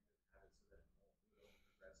command and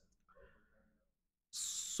have it so that it will progress in both return?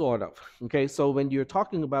 Sort of. Okay, so when you're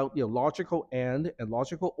talking about logical and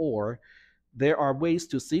logical or, there are ways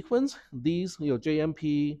to sequence these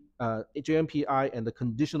jmpi and the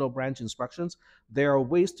conditional branch instructions. There are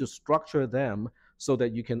ways to structure them so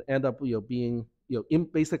that you can end up being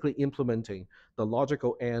basically implementing the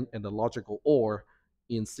logical and the logical or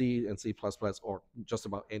in C and C++ or just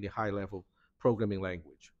about any high level programming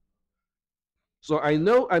language. So I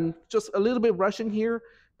know I'm just a little bit rushing here,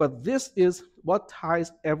 but this is what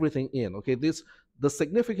ties everything in. Okay, the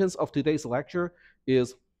significance of today's lecture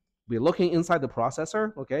is we're looking inside the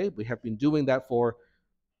processor. Okay, we have been doing that for,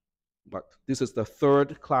 but this is the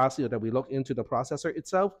third class that we look into the processor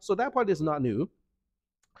itself. So that part is not new.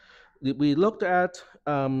 We looked at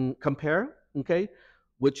compare, okay,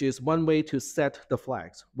 which is one way to set the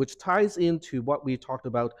flags, which ties into what we talked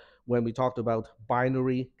about when we talked about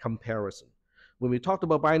binary comparison. When we talked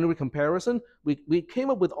about binary comparison, we came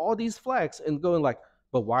up with all these flags and going like,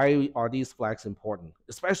 but why are these flags important?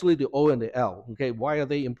 Especially the O and the L, okay? Why are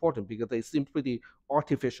they important? Because they seem pretty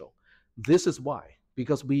artificial. This is why,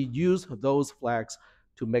 because we use those flags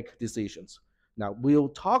to make decisions. Now we'll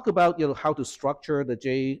talk about how to structure the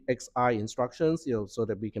JXI instructions, so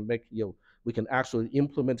that we can make we can actually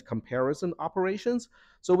implement comparison operations.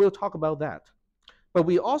 So we'll talk about that. But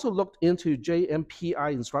we also looked into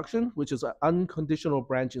jmpi instruction, which is an unconditional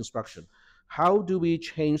branch instruction. How do we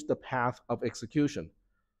change the path of execution?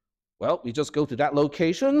 Well, we just go to that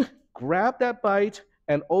location, grab that byte,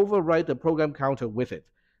 and overwrite the program counter with it.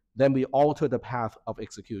 Then we alter the path of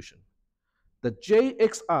execution. The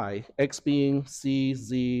JXI, X being C,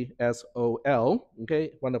 Z, S, O, L,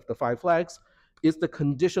 okay, one of the 5 flags, is the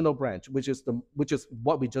conditional branch, which is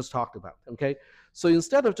what we just talked about. Okay, so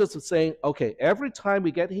instead of just saying, okay, every time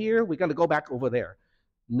we get here, we got to go back over there.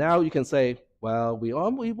 Now you can say, well, we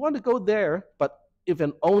want to go there, but if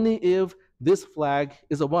and only if this flag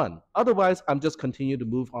is a 1. Otherwise, I'm just continue to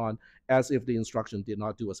move on as if the instruction did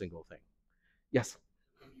not do a single thing. Yes.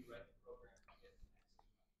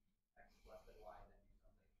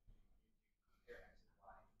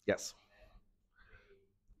 Yes.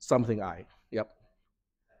 Something I. Yep.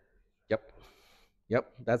 Yep.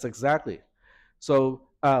 Yep. That's exactly. So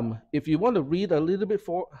if you want to read a little bit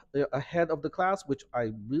ahead of the class, which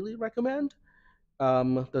I really recommend,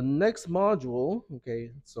 the next module,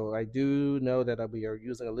 okay, so I do know that we are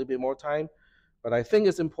using a little bit more time, but I think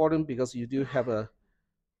it's important because you do have a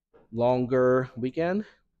longer weekend.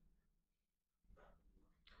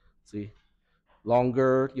 See,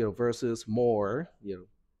 longer, versus more.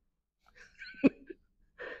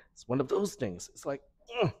 It's one of those things. It's like,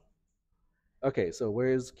 ugh. Okay, so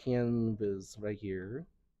where's Canvas right here?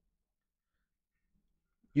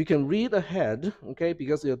 You can read ahead, okay,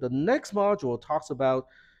 because the next module talks about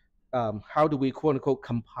how do we quote unquote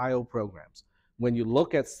compile programs. When you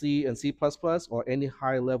look at C and C++ or any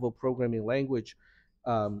high level programming language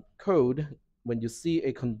code, when you see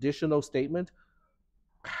a conditional statement,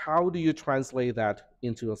 how do you translate that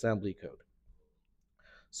into assembly code?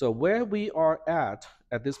 So where we are at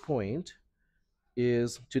this point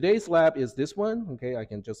is today's lab is this one. Okay, I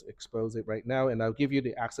can just expose it right now and I'll give you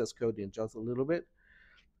the access code in just a little bit.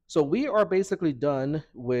 So we are basically done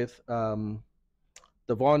with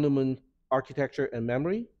the von Neumann architecture and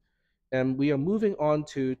memory, and we are moving on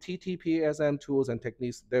to TTPSM tools and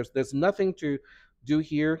techniques. There's nothing to do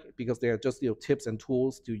here because they are just tips and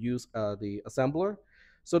tools to use the assembler.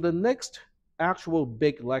 So the next actual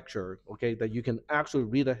big lecture, okay, that you can actually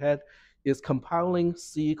read ahead is compiling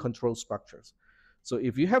C control structures. So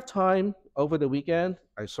if you have time over the weekend,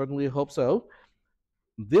 I certainly hope so,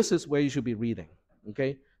 this is where you should be reading.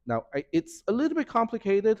 Okay. Now it's a little bit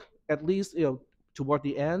complicated, at least toward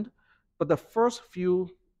the end, but the first few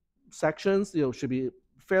sections should be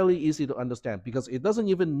fairly easy to understand because it doesn't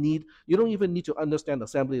even need you don't even need to understand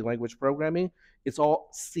assembly language programming. It's all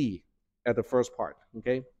C at the first part.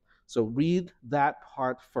 Okay. So read that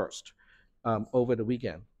part first over the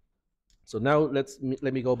weekend. So now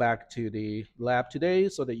let me go back to the lab today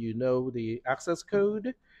so that you know the access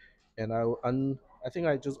code, and I think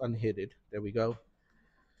I just unhid it. There we go.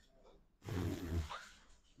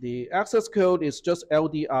 The access code is just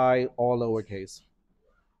LDI, all lowercase,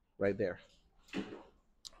 right there.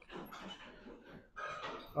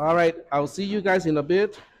 All right, I'll see you guys in a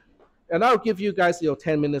bit, and I'll give you guys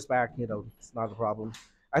 10 minutes back. It's not a problem.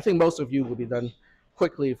 I think most of you will be done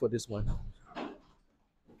quickly for this one.